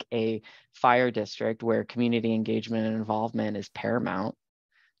like a fire district where community engagement and involvement is paramount,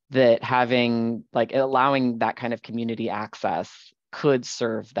 that having like allowing that kind of community access could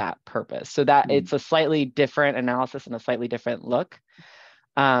serve that purpose. So that it's a slightly different analysis and a slightly different look.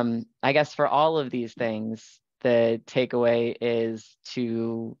 I guess for all of these things, the takeaway is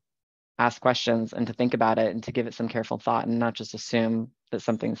to ask questions and to think about it and to give it some careful thought and not just assume that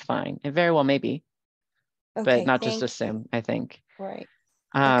something's fine. It very well may be, but not just assume, I think. Right.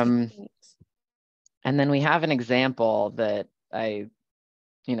 And then we have an example that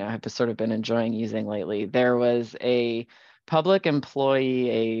have sort of been enjoying using lately. There was a public employee,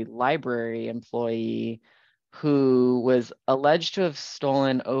 a library employee, who was alleged to have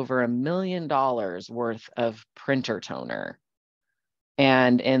stolen over $1 million worth of printer toner.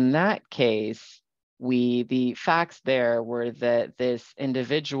 And in that case, the facts there were that this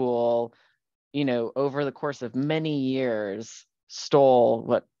individual, over the course of many years, stole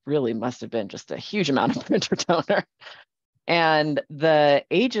what really must have been just a huge amount of printer toner. And the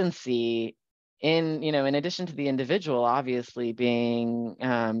agency, in addition to the individual obviously being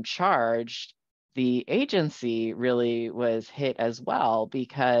charged, the agency really was hit as well,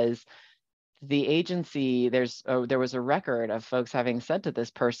 because the agency, there was a record of folks having said to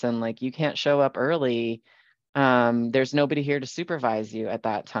this person, like, you can't show up early. There's nobody here to supervise you at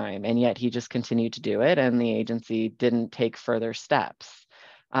that time. And yet he just continued to do it, and the agency didn't take further steps.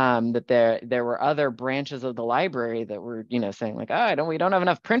 That there were other branches of the library that were, saying like, oh, we don't have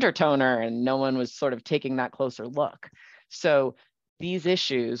enough printer toner, and no one was sort of taking that closer look. So these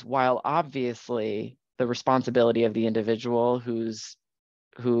issues, while obviously the responsibility of the individual who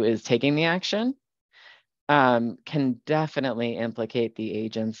is taking the action, can definitely implicate the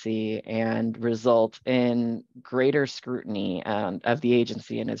agency and result in greater scrutiny of the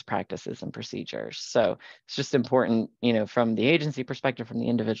agency and its practices and procedures. So it's just important, from the agency perspective, from the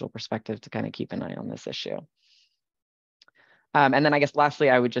individual perspective, to kind of keep an eye on this issue. And then I guess lastly,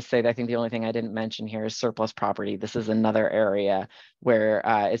 I would just say that I think the only thing I didn't mention here is surplus property. This is another area where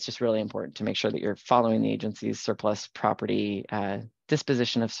it's just really important to make sure that you're following the agency's surplus property,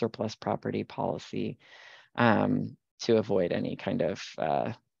 disposition of surplus property policy, to avoid any kind of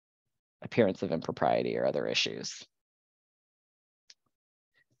appearance of impropriety or other issues.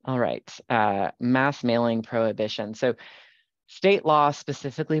 All right, mass mailing prohibition. So state law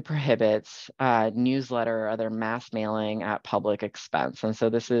specifically prohibits newsletter or other mass mailing at public expense. And so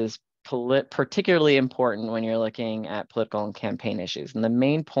this is particularly important when you're looking at political and campaign issues. And the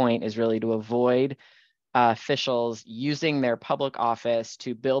main point is really to avoid officials using their public office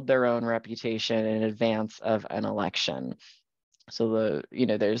to build their own reputation in advance of an election. So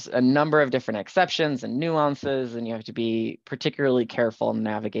there's a number of different exceptions and nuances, and you have to be particularly careful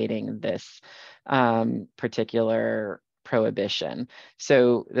navigating this particular prohibition.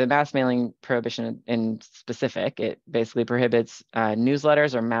 So the mass mailing prohibition in specific, it basically prohibits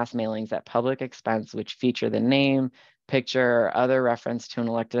newsletters or mass mailings at public expense which feature the name, picture, or other reference to an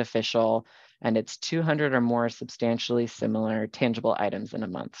elected official, and it's 200 or more substantially similar tangible items in a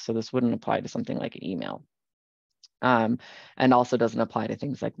month. So this wouldn't apply to something like an email. And also doesn't apply to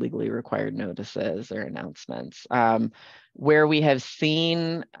things like legally required notices or announcements. Where we have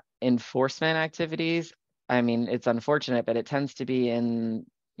seen enforcement activities, I mean, it's unfortunate, but it tends to be in,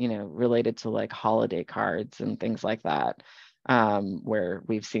 related to like holiday cards and things like that, where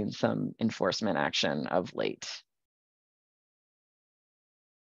we've seen some enforcement action of late.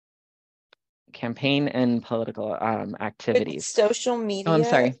 Campaign and political activities. With social media. Oh, I'm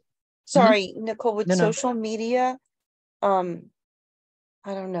sorry. Sorry, Nicole, with No. social media, I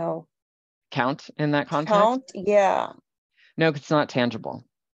don't know. Count in that context? Count, yeah. No, it's not tangible.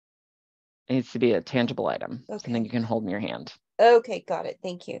 It needs to be a tangible item, Okay. something you can hold in your hand. Okay, got it.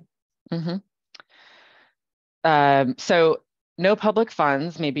 Thank you. So no public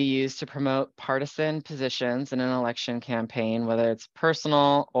funds may be used to promote partisan positions in an election campaign, whether it's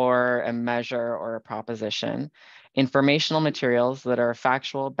personal or a measure or a proposition. Informational materials that are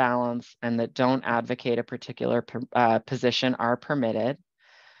factual, balanced, and that don't advocate a particular position are permitted.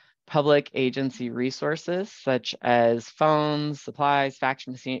 Public agency resources such as phones, supplies, fax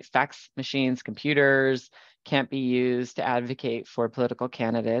machines, computers can't be used to advocate for political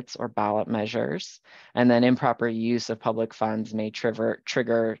candidates or ballot measures. And then improper use of public funds may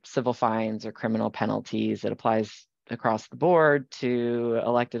trigger civil fines or criminal penalties. It applies across the board to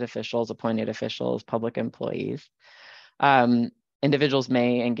elected officials, appointed officials, public employees. Individuals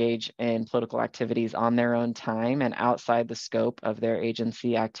may engage in political activities on their own time and outside the scope of their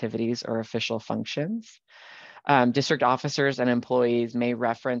agency activities or official functions. District officers and employees may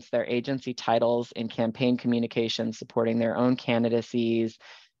reference their agency titles in campaign communications supporting their own candidacies.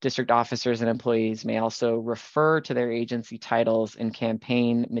 District officers and employees may also refer to their agency titles in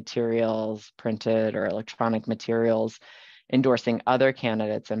campaign materials, printed or electronic materials, endorsing other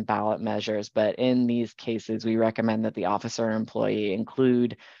candidates and ballot measures. But in these cases, we recommend that the officer or employee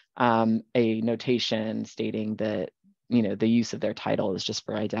include a notation stating that the use of their title is just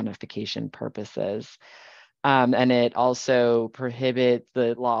for identification purposes. And it also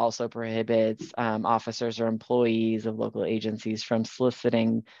the law also prohibits officers or employees of local agencies from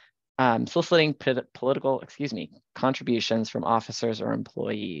soliciting soliciting political, contributions from officers or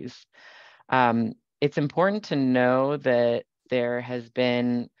employees. It's important to know that there has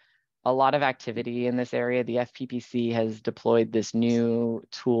been a lot of activity in this area. The FPPC has deployed this new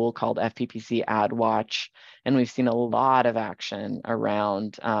tool called FPPC AdWatch, and we've seen a lot of action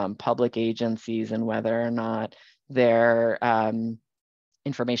around public agencies and whether or not their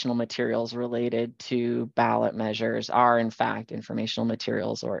informational materials related to ballot measures are in fact informational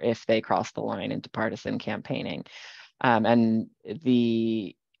materials, or if they cross the line into partisan campaigning. And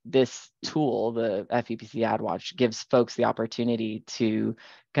this tool, the FPPC AdWatch, gives folks the opportunity to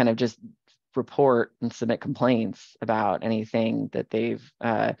kind of just report and submit complaints about anything that they've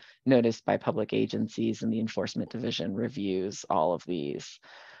noticed by public agencies, and the Enforcement Division reviews all of these.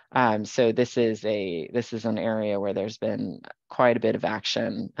 So this is an area where there's been quite a bit of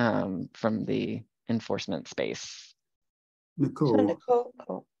action from the enforcement space. Nicole. So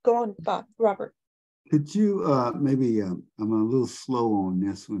Nicole, go on, Robert. Could you maybe, I'm a little slow on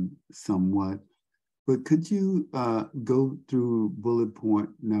this one somewhat, but could you go through bullet point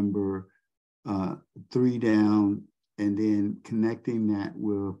number 3 down, and then connecting that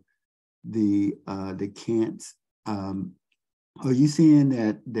with the can'ts? Are you seeing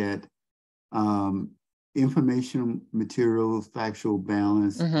that informational materials, factual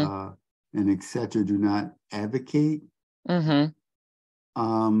balance, and et cetera, do not advocate?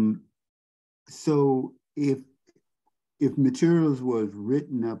 So if materials was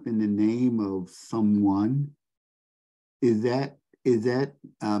written up in the name of someone, is that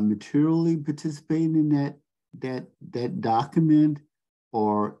materially participating in that document,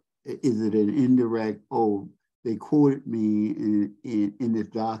 or is it an indirect? Oh, they quoted me in this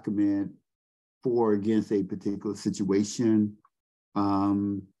document for or against a particular situation.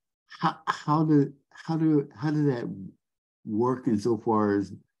 How does that work insofar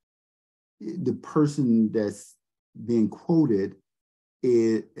as the person that's being quoted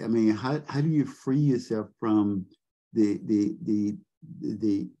is? I mean, how do you free yourself from the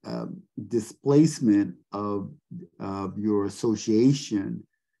displacement of your association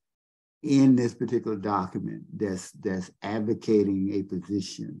in this particular document that's advocating a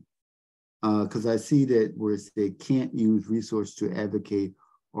position? Because I see that where they can't use resource to advocate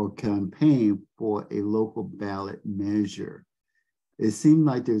or campaign for a local ballot measure. It seems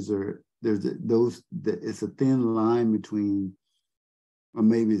like it's a thin line between, or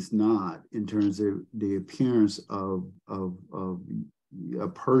maybe it's not, in terms of the appearance of a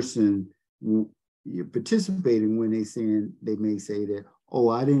person participating when they may say that, oh,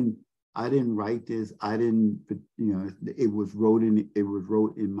 I didn't write this. I didn't, it was wrote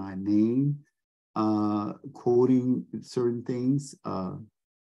in my name, quoting certain things.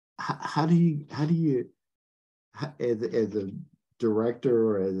 How do you, as a director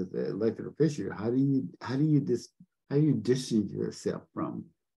or as an elected official, how do you distance yourself from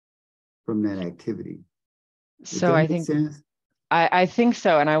that activity? So I think I think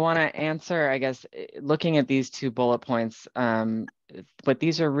so, and I want to answer, I guess, looking at these 2 bullet points. What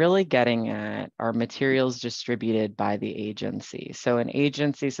these are really getting at are materials distributed by the agency. So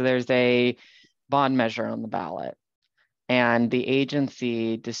there's a bond measure on the ballot, and the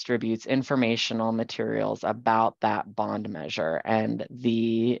agency distributes informational materials about that bond measure, and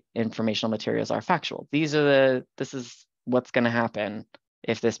the informational materials are factual. This is what's going to happen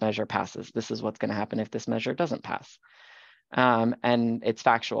if this measure passes. This is what's going to happen if this measure doesn't pass. And it's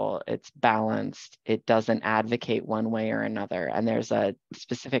factual, it's balanced, it doesn't advocate one way or another. And there's a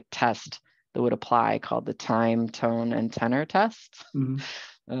specific test that would apply called the time, tone, and tenor test,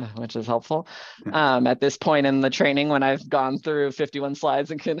 which is helpful at this point in the training when I've gone through 51 slides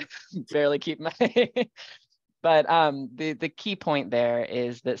and can barely keep my... But the key point there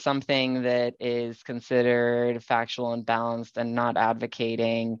is that something that is considered factual and balanced and not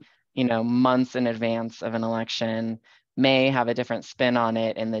advocating, months in advance of an election may have a different spin on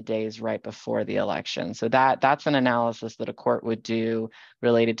it in the days right before the election. So that's an analysis that a court would do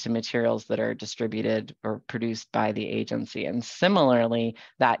related to materials that are distributed or produced by the agency. And similarly,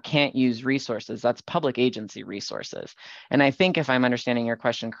 that can't use resources. That's public agency resources. And I think if I'm understanding your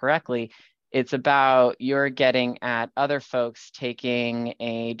question correctly, it's about you're getting at other folks taking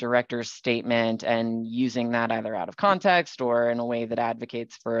a director's statement and using that either out of context or in a way that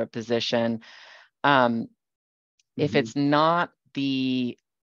advocates for a position. If it's not the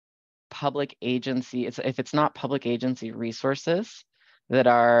public agency, if it's not public agency resources that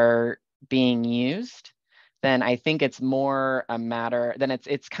are being used, then I think it's more a matter, then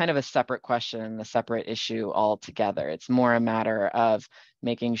it's kind of a separate question and a separate issue altogether. It's more a matter of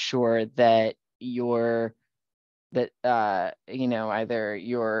making sure that you're that you know, either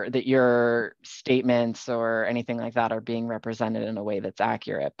your statements or anything like that are being represented in a way that's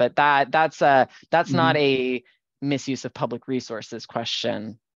accurate. But that's not a misuse of public resources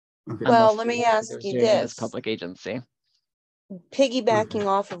question. Okay. Well, unless let me you're ask you doing it as this. public agency. Piggybacking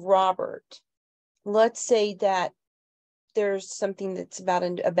off of Robert, let's say that there's something that's about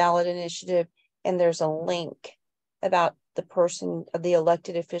a ballot initiative and there's a link about the person of the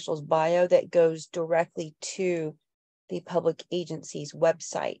elected official's bio that goes directly to the public agency's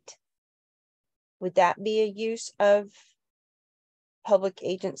website. Would that be a use of public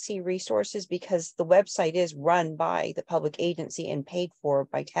agency resources, because the website is run by the public agency and paid for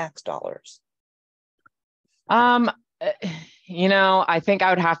by tax dollars? You know, I think I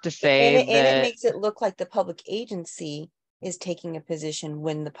would have to say and it that makes it look like the public agency is taking a position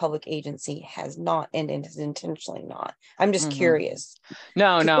when the public agency has not, and it is intentionally not. I'm just curious.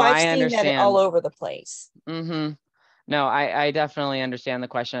 No, I've I seen understand that all over the place. No, I definitely understand the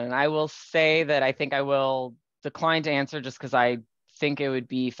question. And I will say that I think I will decline to answer just because I think it would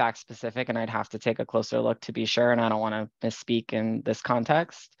be fact specific and I'd have to take a closer look to be sure. And I don't want to misspeak in this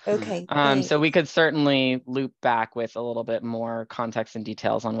context. Okay. So we could certainly loop back with a little bit more context and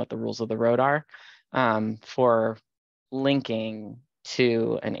details on what the rules of the road are for linking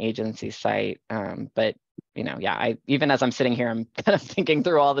to an agency site. But you know, yeah, even as I'm sitting here, I'm kind of thinking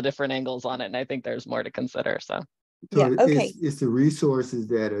through all the different angles on it, and I think there's more to consider. So yeah, okay. It's the resources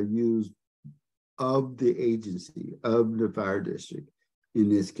that are used of the agency, of the fire district, in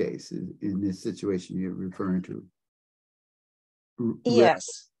this case, in this situation you're referring to.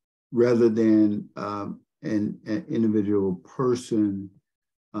 Yes. Rather than an individual person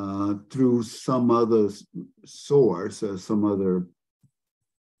through some other source or some other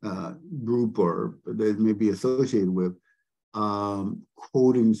group or that may be associated with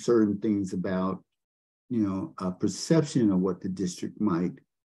quoting certain things about, you know, a perception of what the district might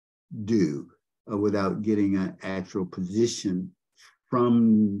do without getting an actual position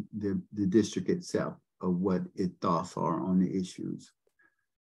from the district itself of what its thoughts are on the issues.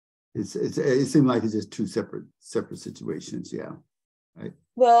 It seems like it's just two separate situations. Yeah. Right.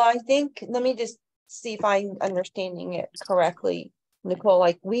 Well, I think, let me just see if I'm understanding it correctly, Nicole.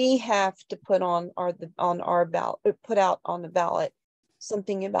 Like, we have to put on our ballot, put out on the ballot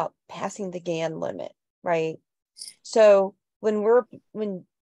something about passing the GAN limit, right? So when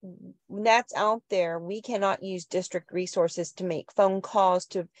that's out there, we cannot use district resources to make phone calls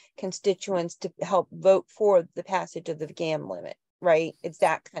to constituents to help vote for the passage of the GAN limit, right? It's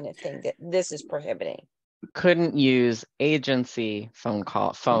that kind of thing that this is prohibiting. couldn't use agency phones.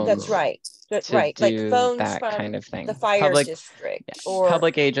 That's right. That's to right. Like do phones that from kind of thing. the fire district or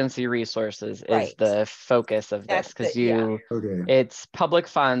Public agency resources Right. is the focus of this, That's because yeah. Okay. it's public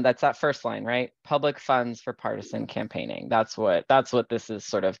fund. That's that first line, right? Public funds for partisan campaigning. That's what this is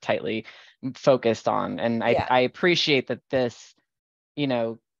sort of tightly focused on. And Yeah. I appreciate that this, you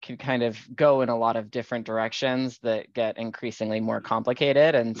know, can kind of go in a lot of different directions that get increasingly more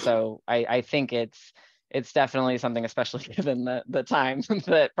complicated. And so I think it's definitely something, especially given the time,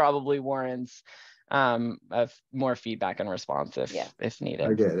 that probably warrants of more feedback and response if needed.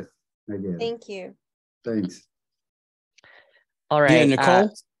 I get it. Thank you. Thanks. All right. Yeah,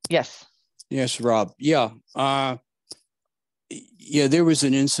 Nicole? Yes. Yes, Rob. Yeah. Yeah, there was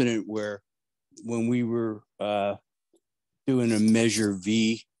an incident where when we were doing a Measure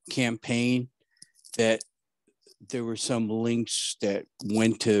V campaign, that there were some links that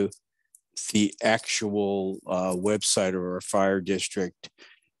went to the actual website of our fire district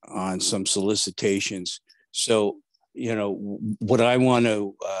on some solicitations. So, you know, what I want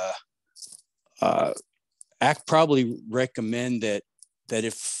to probably recommend that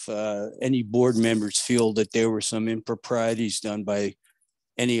if any board members feel that there were some improprieties done by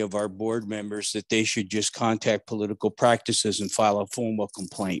any of our board members, that they should just contact Political Practices and file a formal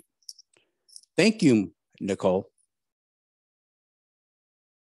complaint. Thank you, Nicole.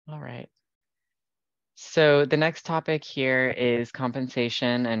 All right. So the next topic here is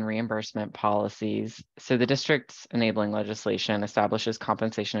compensation and reimbursement policies. So the district's enabling legislation establishes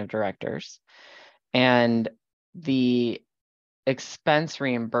compensation of directors, and the expense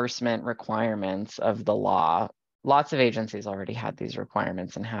reimbursement requirements of the law. Lots of agencies already had these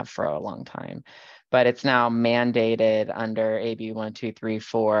requirements and have for a long time, but it's now mandated under AB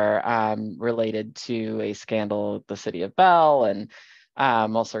 1234 related to a scandal at the city of Bell and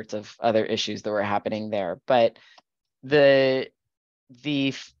all sorts of other issues that were happening there. But the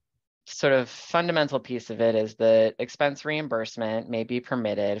sort of fundamental piece of it is that expense reimbursement may be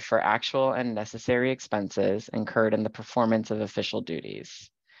permitted for actual and necessary expenses incurred in the performance of official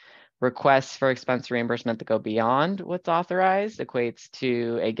duties. Requests for expense reimbursement that go beyond what's authorized equates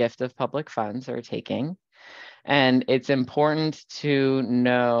to a gift of public funds or taking. And it's important to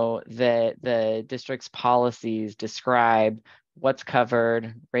know that the district's policies describe what's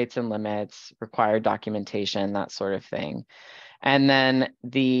covered, rates and limits, required documentation, that sort of thing. And then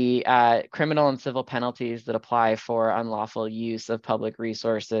the criminal and civil penalties that apply for unlawful use of public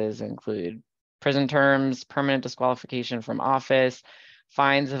resources include prison terms, permanent disqualification from office,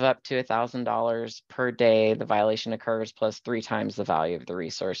 fines of up to $1,000 per day the violation occurs, plus 3 times the value of the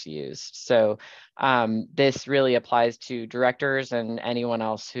resource used. So this really applies to directors and anyone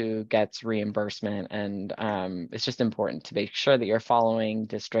else who gets reimbursement. And it's just important to make sure that you're following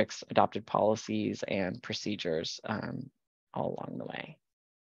district's adopted policies and procedures all along the way.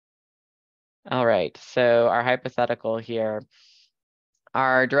 All right, so our hypothetical here.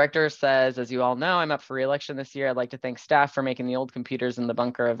 Our director says, as you all know, I'm up for re-election this year. I'd like to thank staff for making the old computers in the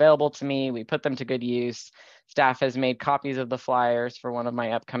bunker available to me. We put them to good use. Staff has made copies of the flyers for one of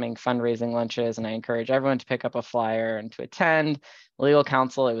my upcoming fundraising lunches, and I encourage everyone to pick up a flyer and to attend. Legal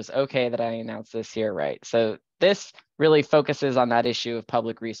counsel, it was okay that I announced this here, right? So this really focuses on that issue of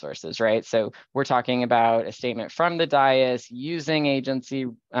public resources, right? So we're talking about a statement from the dais, using agency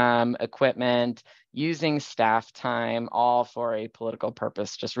equipment, using staff time, all for a political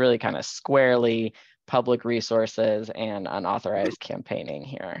purpose, just really kind of squarely public resources and unauthorized campaigning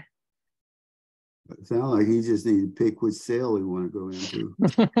here. It sounds like he just need to pick which sale he want to go into.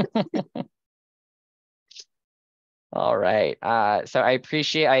 All right. So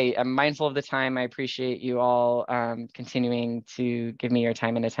I'm mindful of the time. I appreciate you all continuing to give me your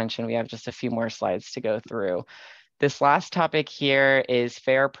time and attention. We have just a few more slides to go through. This last topic here is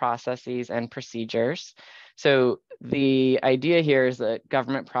fair processes and procedures. So the idea here is that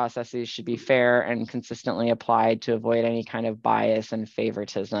government processes should be fair and consistently applied to avoid any kind of bias and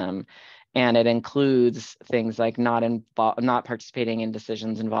favoritism. And it includes things like not participating in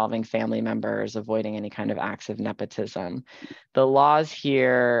decisions involving family members, avoiding any kind of acts of nepotism. The laws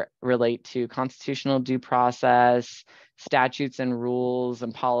here relate to constitutional due process, statutes and rules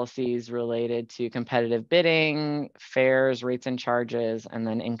and policies related to competitive bidding, fares, rates and charges, and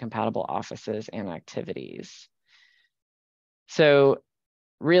then incompatible offices and activities. So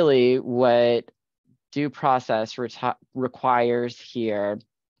really what due process requires here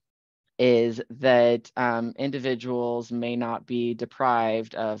is that individuals may not be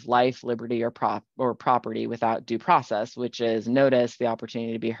deprived of life, liberty, or property without due process, which is notice, the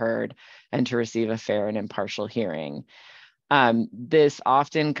opportunity to be heard, and to receive a fair and impartial hearing. This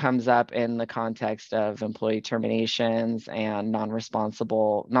often comes up in the context of employee terminations and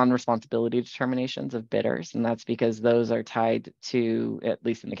non-responsibility determinations of bidders, and that's because those are tied to, at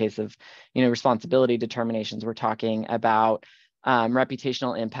least in the case of, responsibility determinations, we're talking about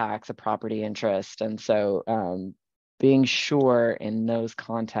reputational impacts of property interest. And so being sure in those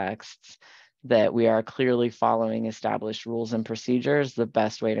contexts that we are clearly following established rules and procedures, the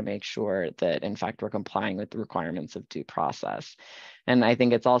best way to make sure that, in fact, we're complying with the requirements of due process. And I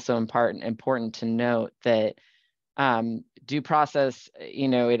think it's also important to note that due process,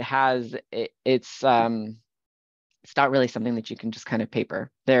 it's not really something that you can just kind of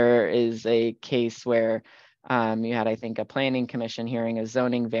paper. There is a case where you had, I think, a planning commission hearing a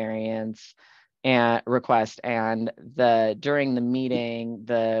zoning variance and request, and during the meeting,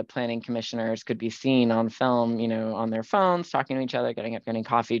 the planning commissioners could be seen on film, on their phones, talking to each other, getting up, getting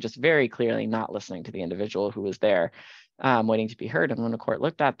coffee, just very clearly not listening to the individual who was there, waiting to be heard. And when the court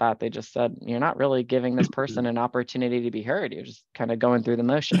looked at that, they just said, you're not really giving this person an opportunity to be heard. You're just kind of going through the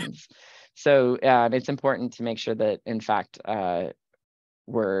motions. So it's important to make sure that, in fact,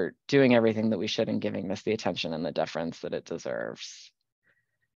 we're doing everything that we should and giving this the attention and the deference that it deserves.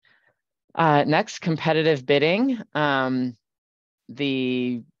 Next, competitive bidding.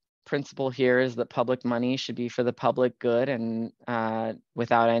 The principle here is that public money should be for the public good and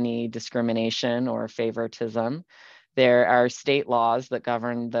without any discrimination or favoritism. There are state laws that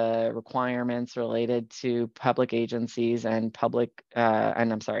govern the requirements related to public agencies and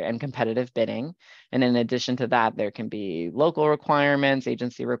competitive bidding. And in addition to that, there can be local requirements,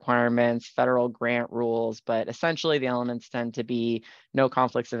 agency requirements, federal grant rules, but essentially the elements tend to be no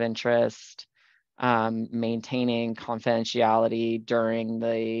conflicts of interest, maintaining confidentiality during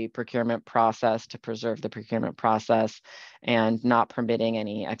the procurement process to preserve the procurement process, and not permitting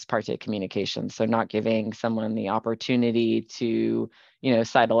any ex parte communication. So not giving someone the opportunity to,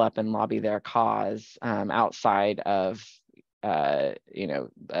 sidle up and lobby their cause outside of, a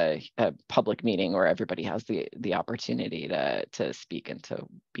public meeting where everybody has the opportunity to speak and to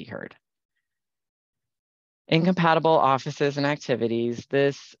be heard. Incompatible offices and activities.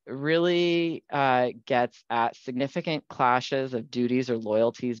 This really gets at significant clashes of duties or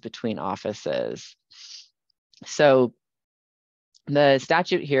loyalties between offices. So the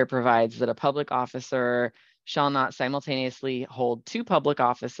statute here provides that a public officer shall not simultaneously hold two public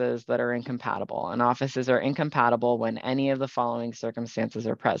offices that are incompatible. And offices are incompatible when any of the following circumstances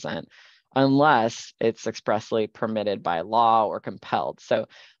are present, unless it's expressly permitted by law or compelled. So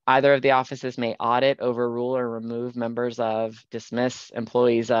either of the offices may audit, overrule, or remove members of, dismiss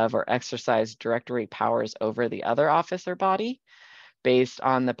employees of, or exercise directory powers over the other office or body. Based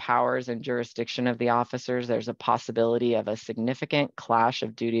on the powers and jurisdiction of the officers, there's a possibility of a significant clash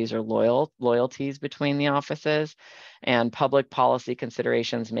of duties or loyalties between the offices, and public policy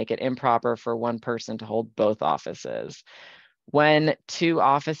considerations make it improper for one person to hold both offices. When two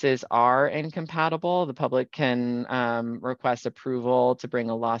offices are incompatible, the public can request approval to bring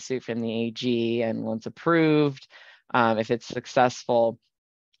a lawsuit from the AG, and once approved, if it's successful,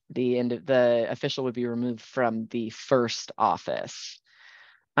 the official would be removed from the first office.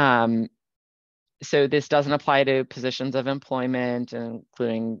 So this doesn't apply to positions of employment,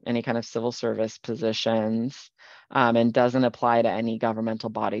 including any kind of civil service positions, and doesn't apply to any governmental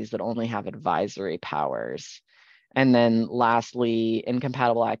bodies that only have advisory powers. And then lastly,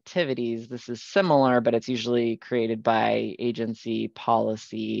 incompatible activities. This is similar, but it's usually created by agency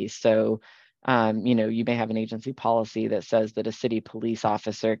policy. So you may have an agency policy that says that a city police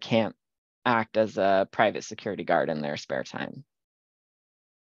officer can't act as a private security guard in their spare time.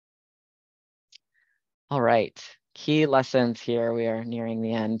 All right, key lessons here. We are nearing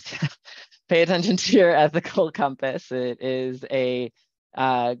the end. Pay attention to your ethical compass. It is a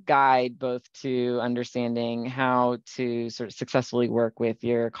guide both to understanding how to sort of successfully work with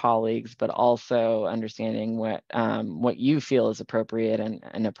your colleagues, but also understanding what you feel is appropriate and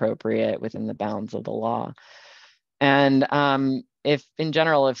inappropriate within the bounds of the law. And if in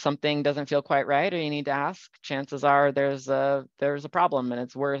general, if something doesn't feel quite right or you need to ask, chances are there's a problem, and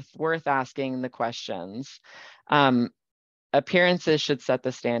it's worth asking the questions. Appearances should set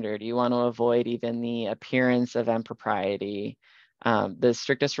the standard. You want to avoid even the appearance of impropriety. The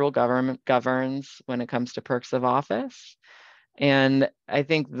strictest rule governs when it comes to perks of office. And I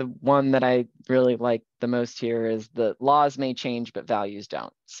think the one that I really like the most here is the laws may change, but values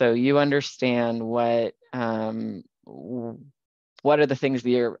don't. So you understand what are the things that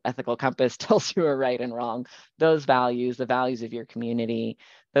your ethical compass tells you are right and wrong. Those values, the values of your community,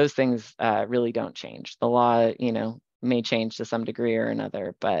 those things really don't change. The law, may change to some degree or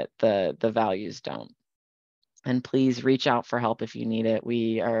another, but the values don't. And please reach out for help if you need it.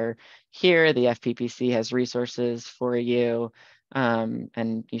 We are here. The FPPC has resources for you,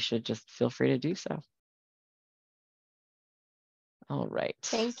 and you should just feel free to do so. All right.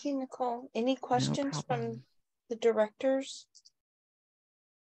 Thank you, Nicole. Any questions from the directors?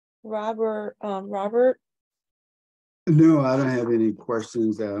 Robert? No, I don't have any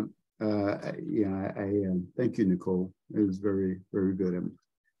questions. Thank you, Nicole. It was very, very good.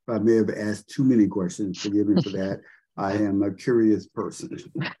 I may have asked too many questions. Forgive me for that. I am a curious person.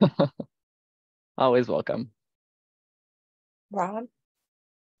 Always welcome. Rob?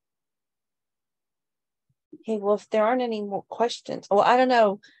 Okay, well, if there aren't any more questions, well, I don't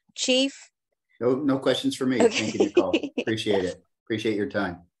know, Chief? No questions for me. Okay. Thank you, Nicole. Appreciate it. Appreciate your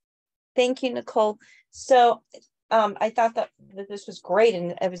time. Thank you, Nicole. So I thought that this was great,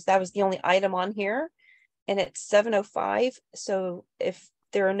 and that was the only item on here, and it's 7:05. So if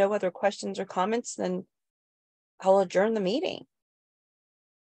there are no other questions or comments, then I'll adjourn the meeting.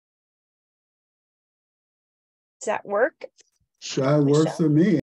 Does that work? Sure, works for me.